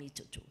want me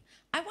to do?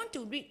 I want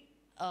to read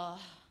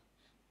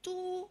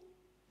two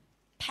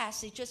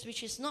passages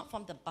which is not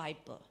from the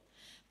Bible,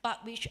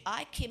 but which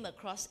I came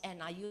across,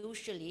 and I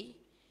usually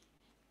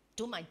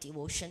do my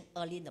devotion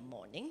early in the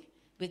morning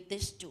with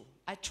these two.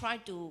 I try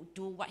to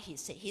do what he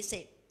said. He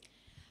said,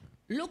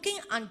 looking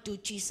unto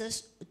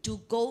Jesus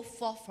to go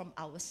forth from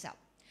ourselves.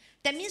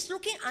 That means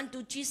looking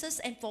unto Jesus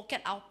and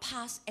forget our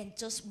past and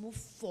just move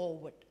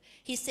forward.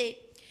 He said,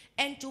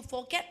 and to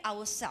forget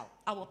ourselves,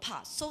 our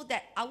past, so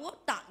that our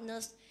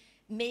darkness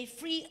may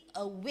flee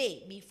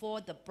away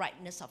before the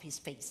brightness of his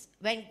face.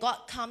 When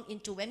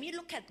we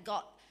look at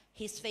God,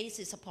 his face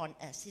is upon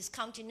us, his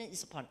countenance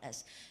is upon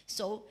us.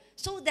 So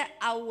that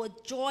our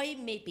joy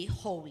may be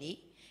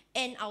holy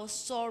and our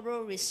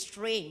sorrow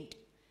restrained,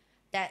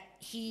 that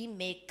he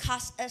may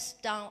cast us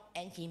down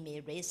and he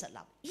may raise us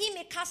up. He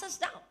may cast us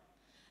down.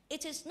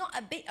 It is not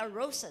a bed of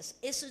roses.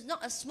 It is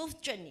not a smooth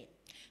journey.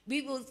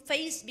 We will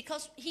face,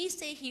 because he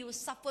said he will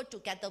suffer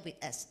together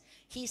with us.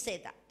 He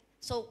said that.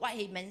 So what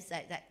he means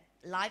that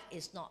life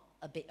is not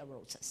a bed of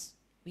roses.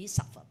 We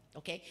suffer,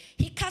 okay?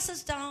 He casts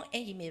us down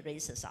and he may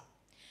raise us up.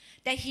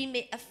 That he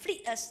may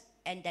afflict us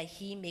and that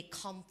he may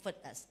comfort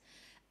us.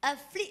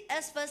 Afflict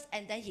us first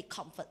and then he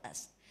comfort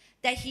us.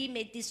 That he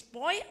may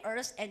destroy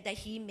us and that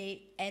he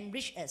may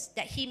enrich us.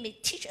 That he may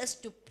teach us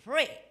to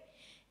pray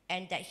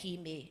and that he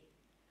may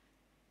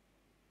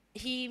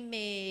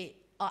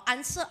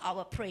answer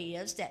our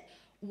prayers, that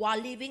while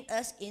leaving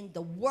us in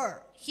the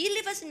world, he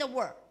leaves us in the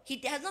world. He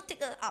has not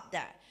taken us up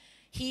there.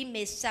 He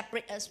may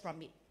separate us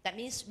from it. That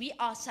means we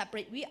are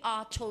separate. We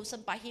are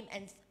chosen by him,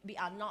 and we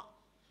are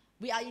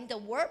in the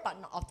world, but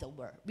not of the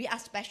world. We are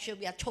special.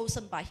 We are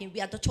chosen by him.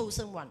 We are the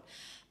chosen one.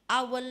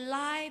 Our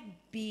life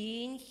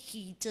being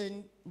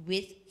hidden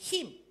with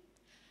him,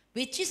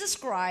 with Jesus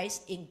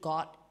Christ in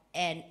God,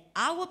 and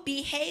our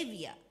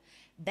behavior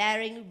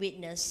bearing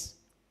witness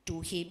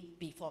to him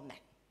before men.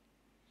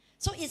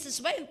 So it is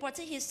very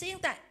important. He's saying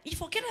that you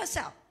forget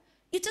yourself.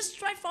 You just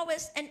strive forward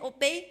and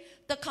obey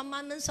the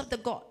commandments of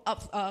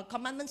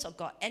commandments of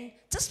God, and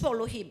just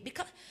follow him.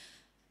 Because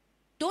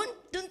don't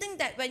think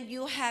that when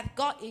you have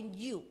God in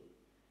you,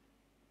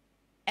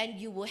 and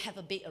you will have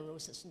a bed of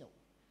roses. No.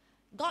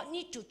 God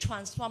needs to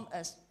transform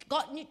us.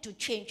 God needs to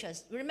change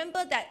us.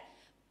 Remember that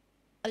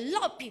a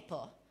lot of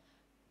people,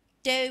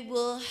 they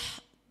were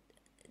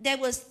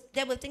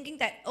thinking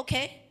that,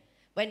 okay,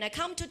 when I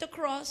come to the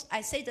cross,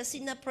 I say the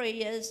sinner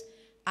prayers,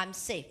 I'm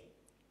saved.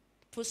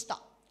 Full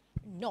stop.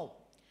 No.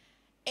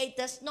 It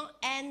does not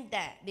end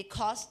there,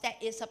 because there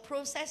is a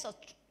process of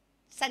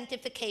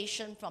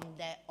sanctification from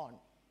there on.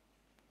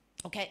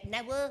 Okay,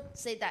 never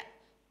say that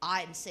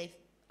I am saved,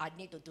 I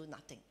need to do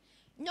nothing.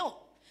 No.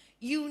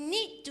 You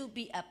need to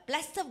be a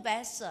blessed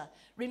vessel.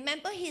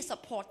 Remember, his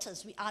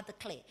supporters, we are the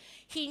clay.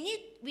 We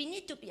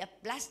need to be a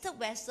blessed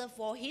vessel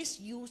for his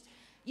use.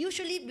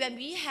 Usually when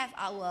we have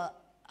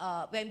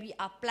when we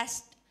are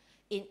blessed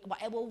in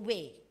whatever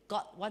way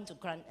God wants to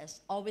grant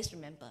us, always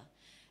remember,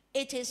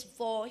 it is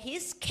for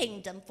his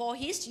kingdom, for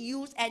his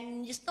use,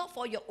 and it's not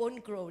for your own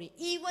glory.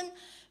 Even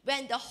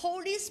when the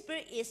Holy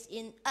Spirit is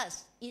in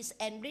us, is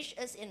enrich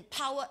us,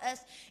 empower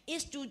us,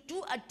 is to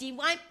do a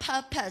divine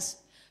purpose,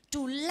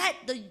 to let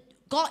the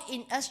God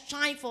in us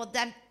shine for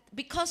them.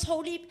 Because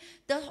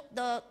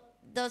the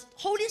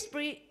Holy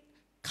Spirit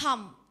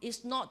come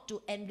is not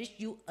to enrich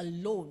you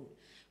alone.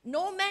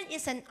 No man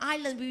is an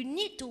island. We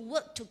need to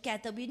work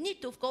together. We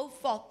need to go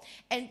forth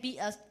and be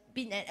an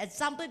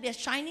example, be a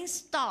shining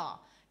star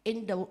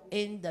in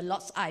the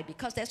Lord's eye.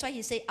 Because that's why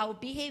he said our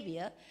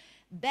behavior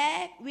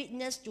bear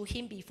witness to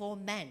him before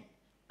men.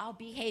 Our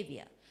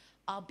behavior.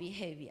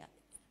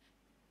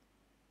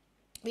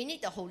 We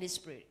need the Holy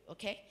Spirit,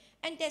 okay?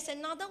 And there's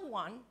another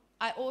one.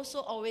 I also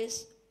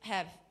always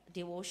have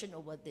devotion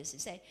over this. He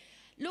said,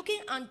 looking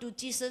unto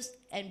Jesus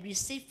and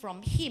receive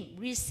from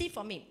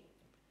him.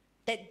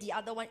 That the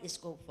other one is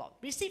go for.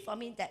 Receive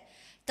from him that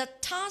the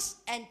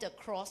task and the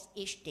cross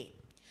each day.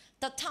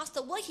 The task,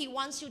 the work he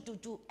wants you to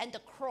do, and the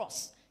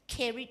cross,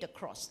 carry the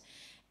cross.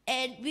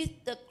 And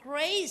with the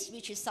grace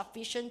which is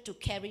sufficient to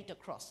carry the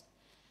cross.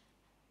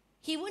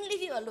 He won't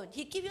leave you alone.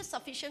 He gives you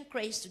sufficient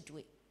grace to do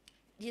it.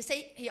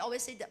 He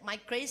always said that my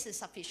grace is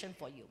sufficient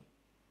for you.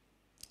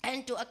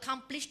 And to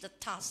accomplish the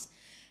task,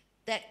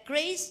 the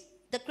grace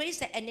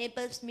that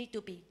enables me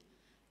to be,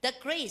 the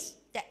grace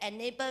that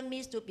enables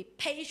me to be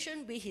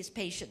patient with his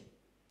patient,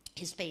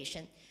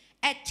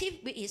 active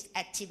with his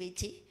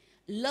activity,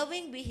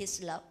 loving with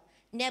his love,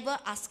 never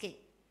asking,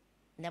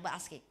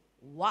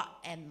 what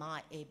am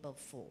I able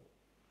for?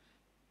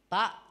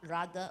 But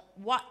rather,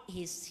 what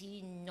is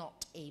he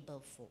not able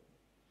for?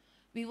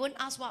 We won't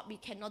ask what we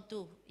cannot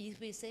do. If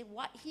we say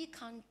what he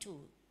can't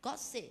do, God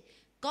said,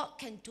 God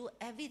can do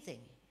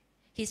everything.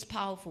 He's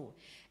powerful.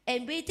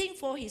 And waiting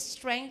for his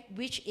strength,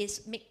 which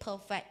is made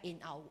perfect in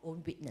our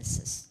own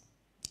weaknesses.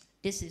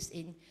 This is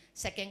in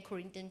 2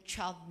 Corinthians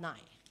 12:9.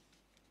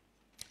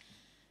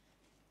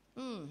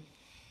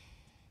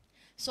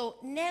 So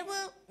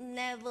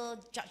never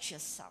judge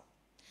yourself,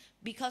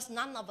 because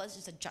none of us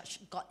is a judge.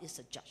 God is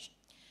a judge.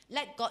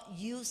 Let God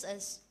use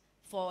us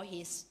for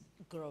His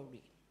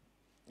glory.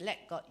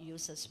 Let God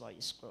use us for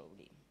His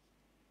glory.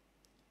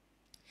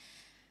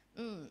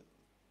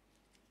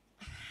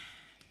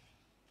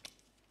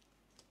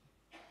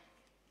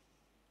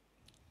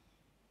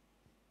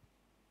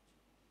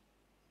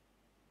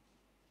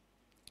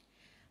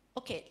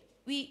 Okay,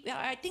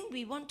 I think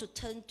we want to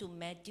turn to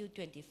Matthew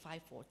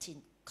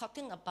 25:14,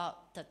 talking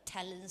about the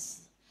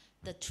talents,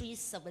 the 3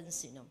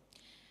 servants,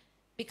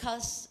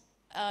 because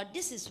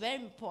this is very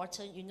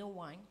important. You know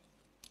why?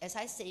 As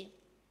I say,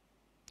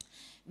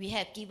 we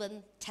have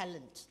given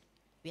talent.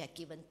 We have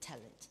given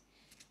talent.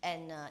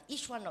 And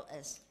each one of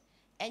us.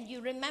 And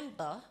you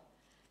remember,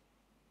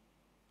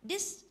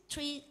 these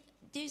three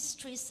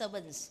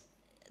servants,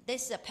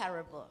 this is a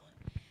parable.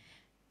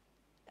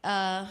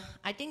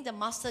 I think the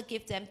master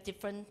gave them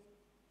different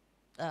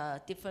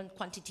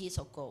quantities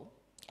of gold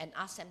and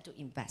asked them to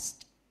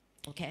invest.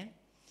 Okay?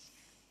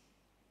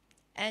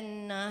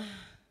 And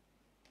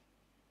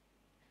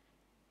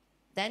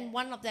then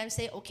one of them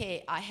say,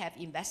 okay, I have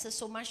invested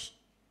so much,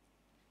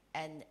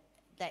 and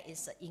there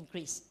is an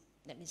increase.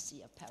 Let me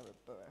see a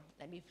parable.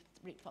 Let me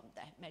read from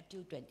there.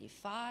 Matthew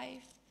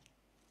 25.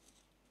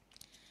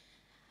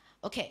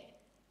 Okay.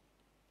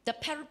 The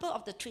parable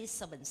of the 3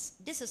 servants.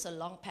 This is a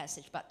long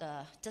passage, but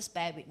just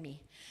bear with me.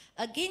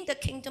 Again, the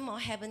kingdom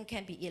of heaven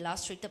can be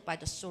illustrated by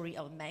the story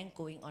of a man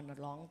going on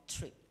a long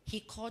trip. He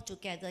called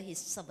together his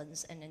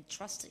servants and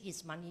entrusted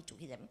his money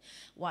to them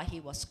while he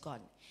was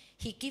gone.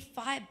 He gave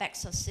 5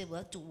 bags of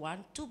silver to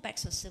one, 2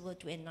 bags of silver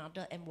to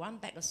another, and 1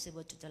 bag of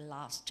silver to the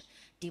last,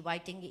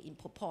 dividing it in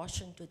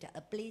proportion to their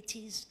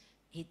abilities.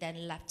 He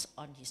then left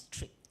on his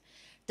trip.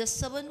 The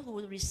servant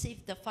who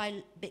received the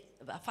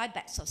 5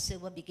 bags of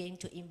silver began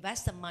to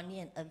invest the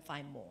money and earn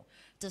 5 more.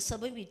 The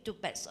servant with 2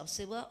 bags of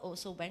silver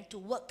also went to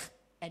work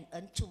and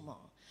earned 2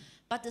 more.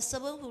 But the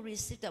servant who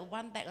received the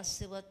 1 bag of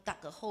silver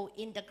dug a hole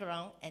in the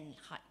ground and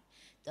hid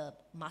the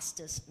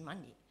master's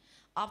money.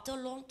 After a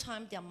long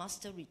time, their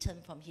master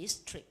returned from his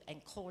trip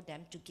and called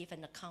them to give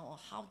an account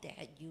of how they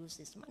had used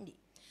his money.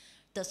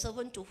 The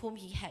servant to whom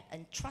he had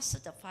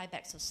entrusted the 5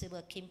 bags of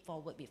silver came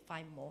forward with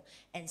 5 more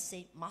and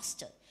said,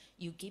 Master,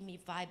 you give me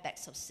 5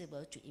 bags of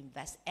silver to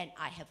invest, and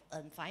I have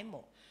earned 5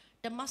 more.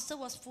 The master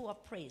was full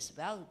of praise.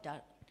 Well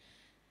done,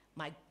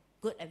 my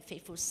good and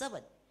faithful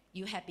servant.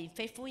 You have been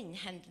faithful in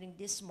handling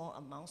this small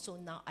amount, so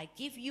now I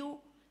give you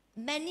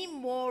many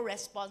more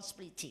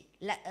responsibility.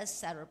 Let us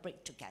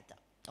celebrate together.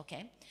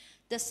 Okay?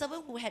 The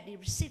servant who had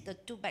received the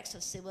 2 bags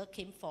of silver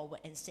came forward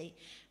and said,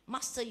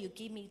 Master, you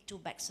give me 2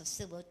 bags of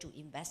silver to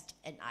invest,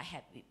 and I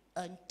have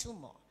earned 2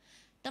 more.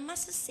 The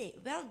master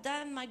said, well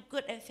done, my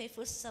good and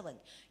faithful servant.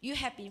 You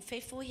have been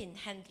faithful in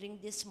handling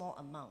this small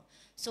amount.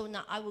 So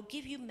now I will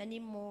give you many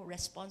more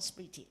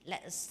responsibility.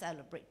 Let us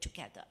celebrate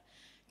together.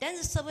 Then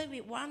the servant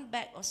with 1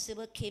 bag of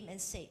silver came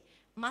and said,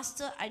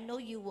 Master, I know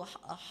you were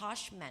a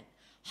harsh man,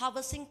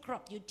 harvesting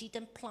crops you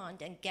didn't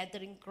plant and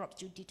gathering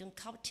crops you didn't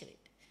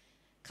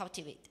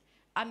cultivate.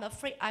 I'm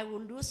afraid I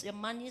will lose your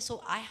money,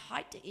 so I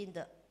hide it in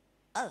the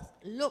earth.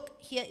 Look,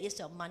 here is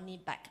your money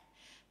back.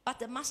 But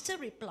the master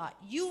replied,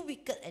 you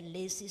wicked and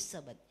lazy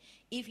servant.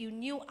 If you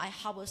knew I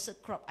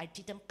harvested crops I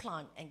didn't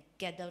plant and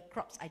gathered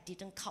crops I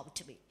didn't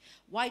cultivate,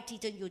 why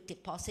didn't you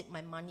deposit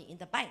my money in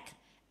the bank?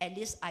 At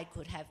least I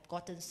could have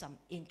gotten some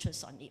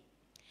interest on it.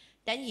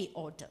 Then he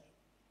ordered,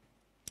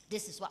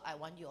 this is what I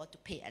want you all to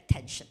pay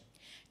attention.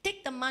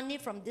 Take the money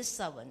from this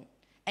servant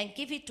and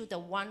give it to the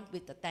one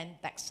with the 10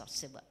 bags of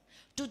silver.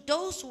 To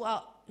those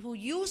who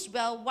use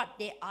well what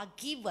they are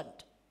given,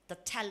 the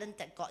talent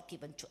that God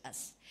given to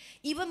us.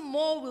 Even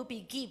more will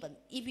be given.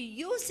 If we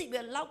use it, we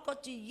allow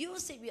God to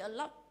use it, we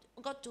allow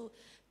God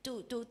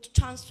to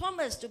transform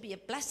us to be a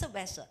blessed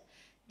vessel.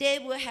 They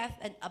will have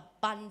an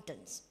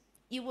abundance.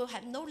 You will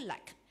have no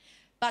lack.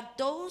 But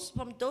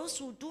from those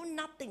who do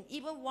nothing,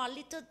 even while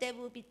little, they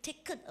will be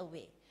taken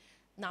away.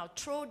 Now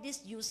throw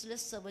this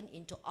useless servant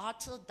into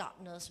utter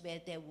darkness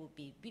where there will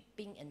be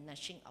weeping and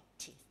gnashing of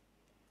teeth.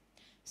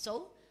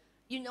 So,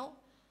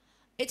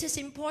 it is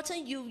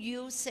important you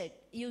use it.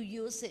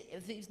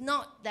 If it's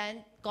not,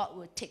 then God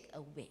will take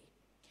away.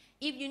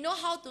 If you know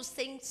how to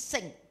sing.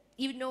 If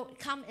you know,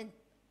 come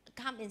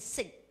and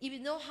sing. If you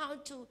know how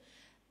to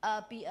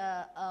be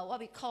what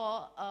we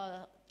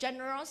call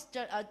generous,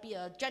 be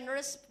a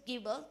generous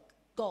giver,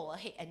 go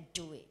ahead and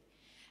do it.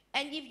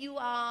 And if you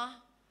are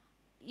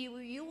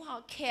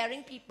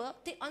caring people,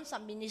 take on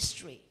some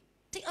ministry.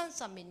 Take on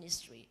some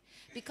ministry.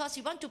 Because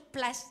you want to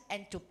bless,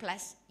 and to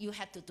bless, you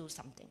have to do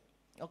something.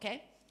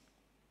 Okay?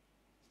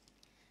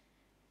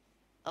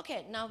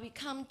 Okay, now we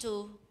come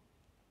to,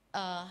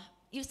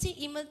 you see,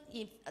 even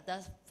if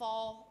the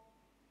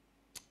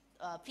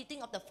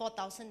feeding of the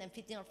 4,000 and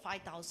feeding of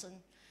 5,000,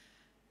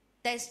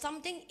 there's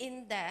something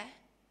in there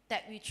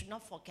that we should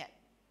not forget.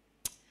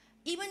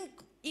 Even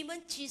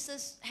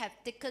Jesus have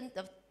taken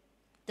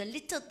the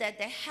little that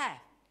they have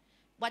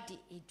what did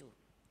he do?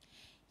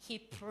 He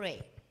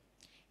prayed.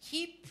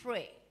 He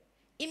prayed.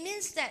 It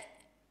means that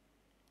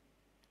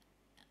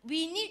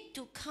we need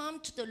to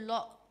come to the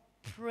Lord,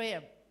 pray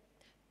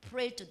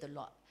to the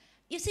Lord.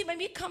 You see, when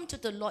we come to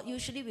the Lord,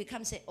 usually we come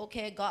and say,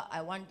 okay, God,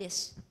 I want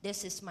this.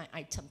 This is my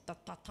item. Ta,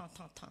 ta, ta,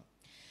 ta, ta.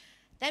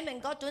 Then when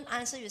God don't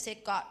answer, you say,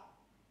 God,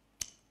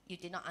 you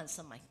did not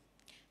answer mine.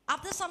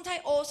 After some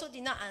time also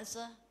did not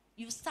answer,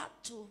 you start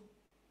to,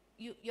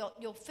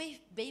 your faith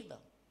waver.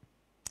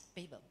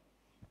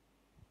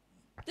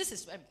 This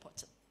is very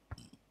important.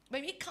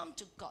 When we come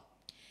to God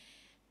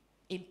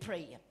in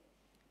prayer,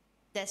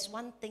 there's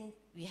one thing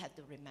we have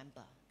to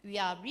remember. We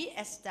are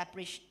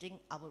re-establishing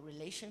our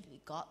relation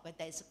with God when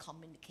there is a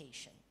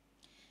communication.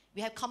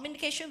 We have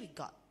communication with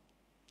God.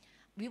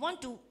 We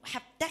want to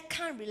have that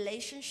kind of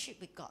relationship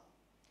with God.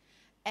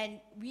 And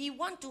we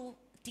want to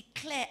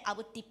declare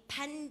our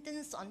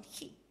dependence on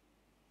Him.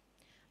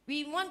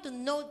 We want to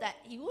know that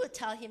you will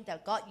tell Him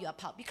that, God, you are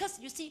powerful. Because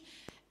you see,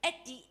 at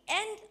the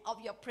end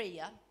of your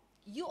prayer,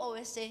 you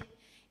always say,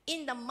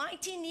 in the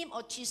mighty name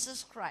of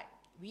Jesus Christ,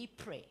 we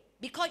pray.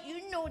 Because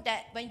you know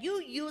that when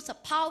you use a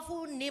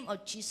powerful name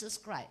of Jesus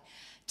Christ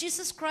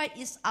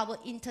is our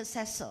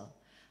intercessor,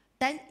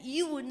 then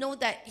you will know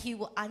that He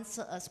will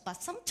answer us.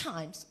 But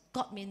sometimes,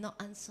 God may not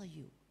answer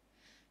you.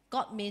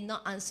 God may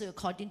not answer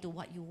according to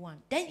what you want.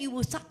 Then you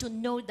will start to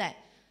know that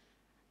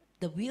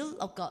the will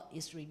of God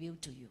is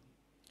revealed to you.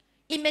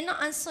 It may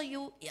not answer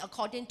you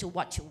according to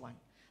what you want,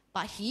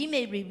 but He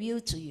may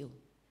reveal to you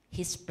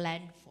His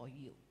plan for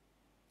you.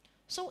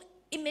 So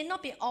it may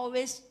not be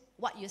always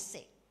what you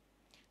say.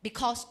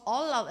 Because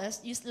all of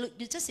us, you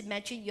just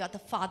imagine you are the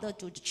father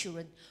to the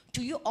children.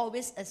 Do you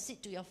always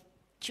accede to your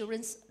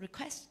children's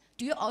requests?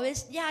 Do you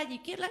always, you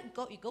give, let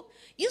go, you go.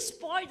 You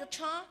spoil the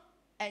child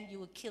and you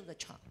will kill the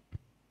child.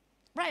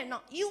 Right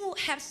now, you will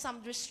have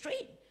some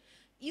restraint.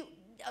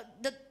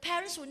 The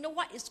parents will know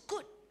what is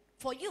good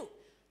for you.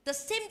 The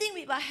same thing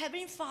with our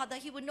Heavenly Father,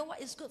 He will know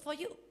what is good for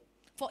you,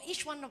 for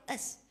each one of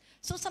us.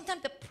 So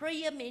sometimes the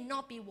prayer may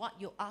not be what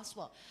you ask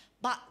for,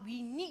 but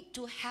we need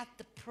to have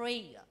the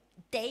prayer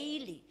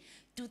daily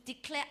to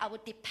declare our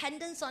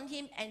dependence on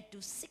Him and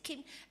to seek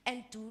Him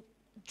and to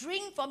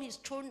drink from His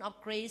throne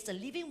of grace, the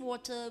living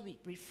water which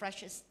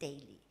refreshes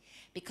daily.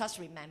 Because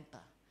remember,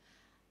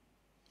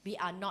 we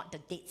are not the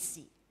Dead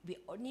Sea. We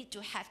need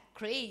to have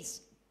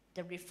grace,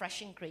 the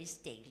refreshing grace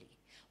daily.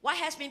 What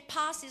has been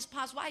past is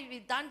past. What have you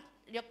done?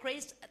 Your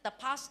grace, the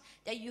past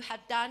that you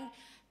have done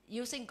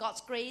using God's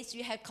grace,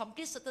 you have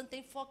completed certain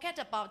things, forget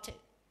about it.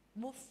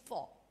 Move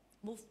forward.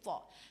 Move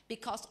forward.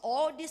 Because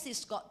all this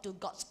is God to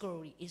God's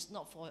glory. It's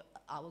not for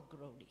our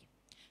glory.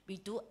 We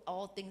do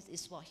all things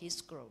is for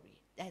His glory.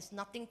 There's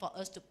nothing for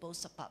us to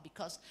boast about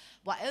because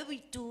whatever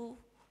we do,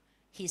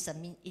 He's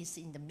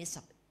in the midst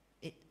of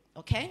it.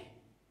 Okay?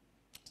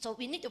 So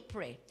we need to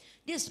pray.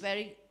 This is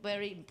very,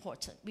 very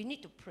important. We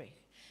need to pray.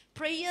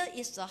 Prayer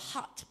is the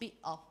heartbeat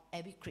of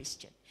every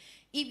Christian.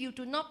 If you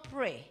do not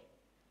pray,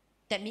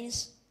 that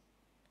means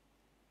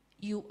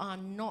you are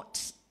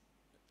not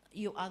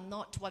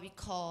what we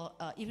call,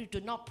 if you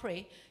do not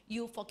pray,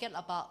 you forget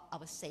about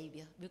our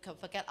Savior. You can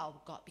forget our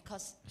God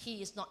because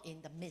He is not in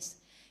the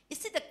midst. You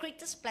see, the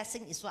greatest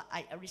blessing is what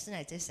I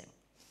originally said.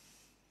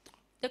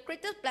 The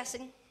greatest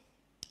blessing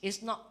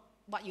is not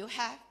what you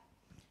have,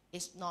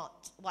 it's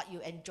not what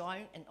you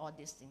enjoy and all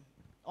these things,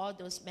 all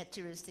those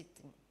materialistic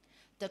things.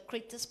 The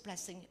greatest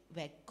blessing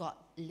where God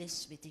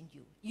lives within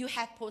you. You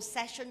have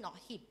possession of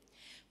Him.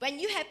 When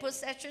you have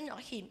possession of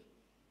Him,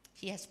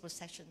 He has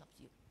possession of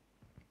you.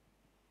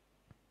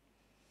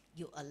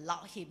 You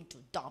allow Him to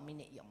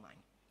dominate your mind,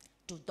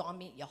 to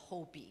dominate your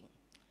whole being.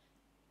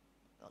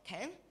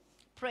 Okay?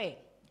 Pray.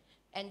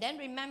 And then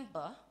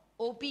remember,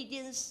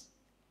 obedience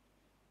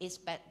is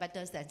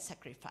better than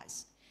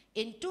sacrifice.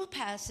 In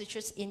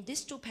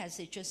these two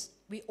passages,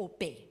 we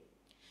obey.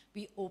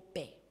 We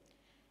obey.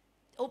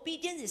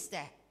 Obedience is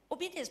there.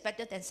 Obedience is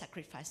better than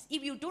sacrifice.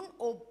 If you don't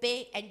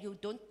obey and you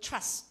don't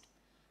trust,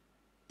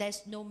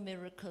 there's no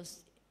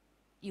miracles.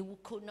 You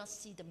could not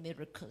see the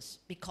miracles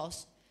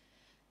because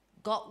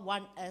God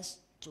wants us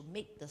to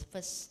make the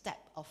first step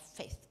of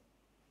faith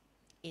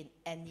in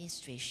any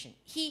situation.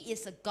 He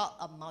is a God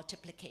of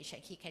multiplication.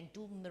 He can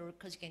do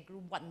miracles, He can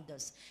do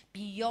wonders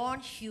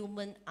beyond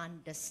human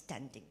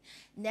understanding.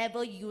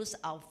 Never use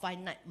our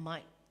finite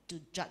mind to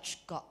judge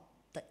God,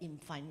 the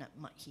infinite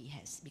mind He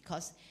has,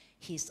 because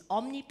His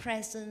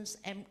omnipresence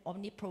and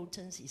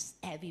omnipotence is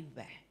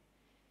everywhere.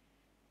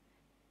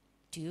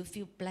 Do you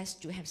feel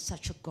blessed to have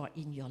such a God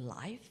in your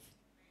life?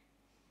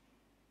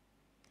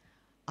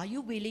 Are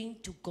you willing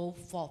to go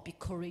forth? Be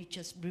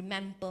courageous.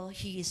 Remember,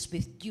 He is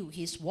with you.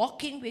 He's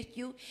walking with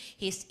you.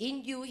 He's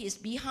in you. He's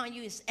behind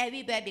you. He's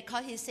everywhere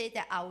because He said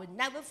that I will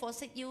never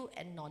forsake you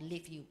and not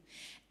leave you.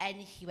 And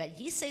when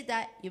He said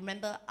that, you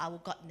remember, our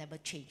God never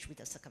changed with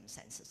the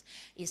circumstances.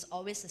 He's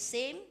always the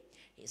same.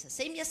 He's the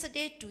same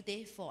yesterday,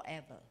 today,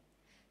 forever.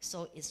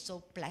 So it's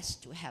so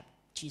blessed to have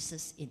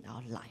Jesus in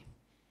our life.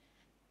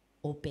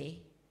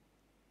 Obey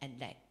and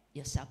let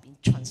yourself be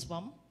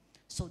transformed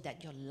so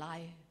that your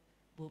life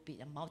will be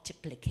a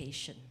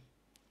multiplication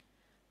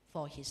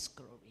for His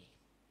glory.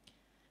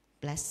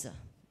 Bless her.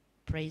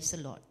 Praise the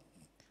Lord.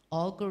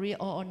 All glory,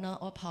 all honor,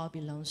 all power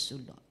belongs to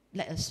Lord.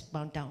 Let us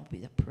bow down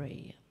with a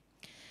prayer.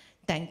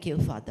 Thank you,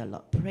 Father,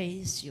 Lord.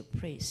 Praise you,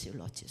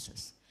 Lord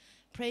Jesus.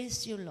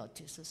 Praise you, Lord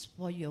Jesus,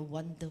 for your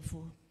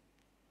wonderful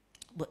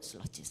words,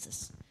 Lord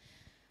Jesus.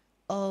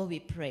 Oh, we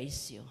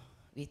praise you.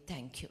 We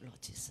thank you,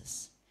 Lord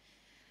Jesus.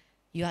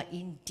 You are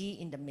indeed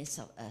in the midst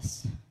of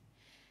us.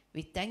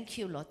 We thank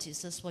you, Lord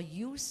Jesus, for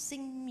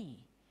using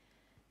me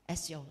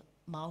as your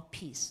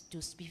mouthpiece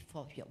to speak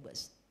forth your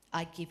words.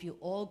 I give you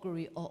all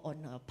glory, all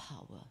honor,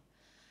 power.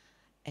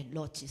 And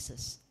Lord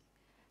Jesus,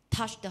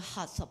 touch the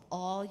hearts of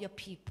all your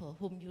people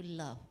whom you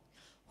love,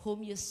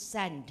 whom you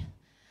send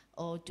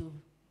to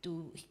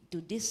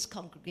this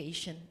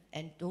congregation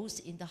and those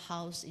in the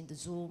house, in the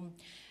Zoom,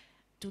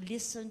 to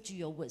listen to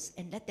your words,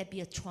 and let there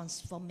be a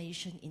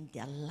transformation in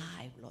their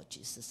life, Lord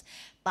Jesus.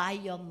 By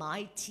your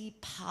mighty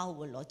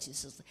power, Lord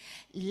Jesus,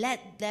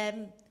 let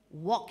them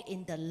walk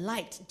in the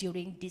light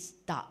during this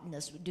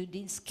darkness, during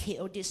this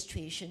chaotic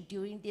situation,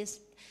 during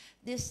this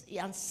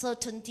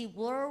uncertainty,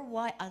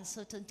 worldwide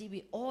uncertainty,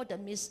 with all the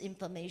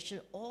misinformation,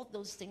 all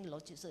those things,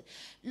 Lord Jesus.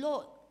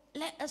 Lord,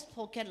 let us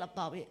forget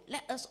about it.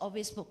 Let us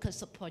always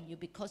focus upon you,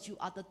 because you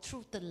are the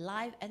truth, the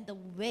life, and the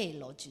way,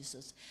 Lord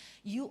Jesus.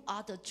 You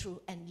are the truth,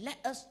 and let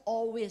us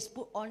always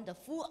put on the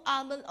full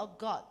armor of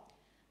God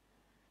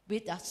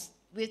with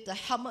the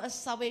helmet of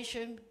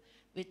salvation,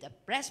 with the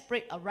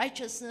breastplate of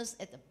righteousness,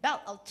 and the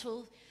belt of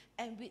truth,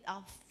 and with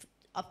our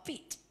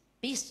feet,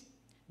 peace,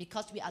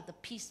 because we are the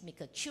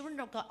peacemaker. Children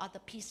of God are the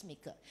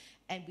peacemaker,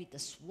 and with the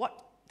sword,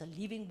 the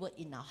living word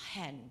in our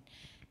hand,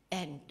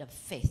 and the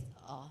faith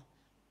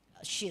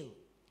shield.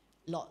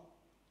 Lord,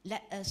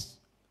 let us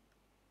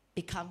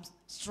become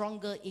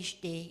stronger each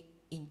day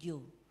in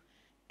you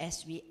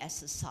as we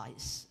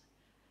exercise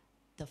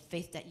the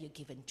faith that you've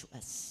given to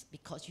us,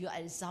 because you are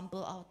an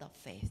example of the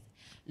faith.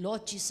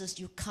 Lord Jesus,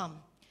 you come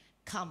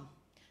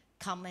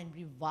and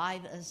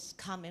revive us,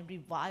 come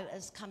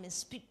and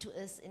speak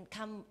to us, and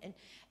come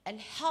and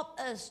help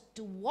us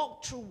to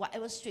walk through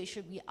whatever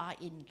situation we are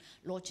in,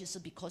 Lord Jesus,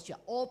 because you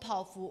are all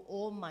powerful,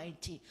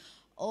 almighty.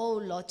 Oh,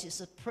 Lord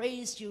Jesus,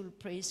 praise you,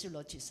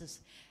 Lord Jesus.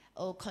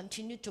 Oh,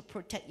 continue to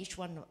protect each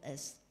one of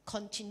us.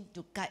 Continue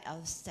to guide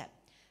our step.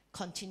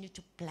 Continue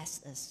to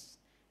bless us.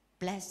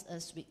 Bless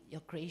us with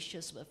your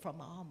gracious word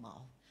from our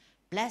mouth.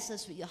 Bless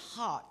us with your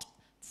heart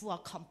full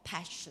of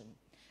compassion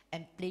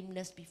and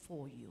blameless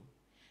before you.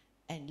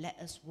 And let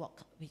us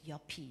walk with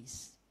your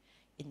peace.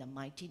 In the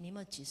mighty name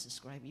of Jesus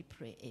Christ, we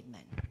pray.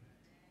 Amen.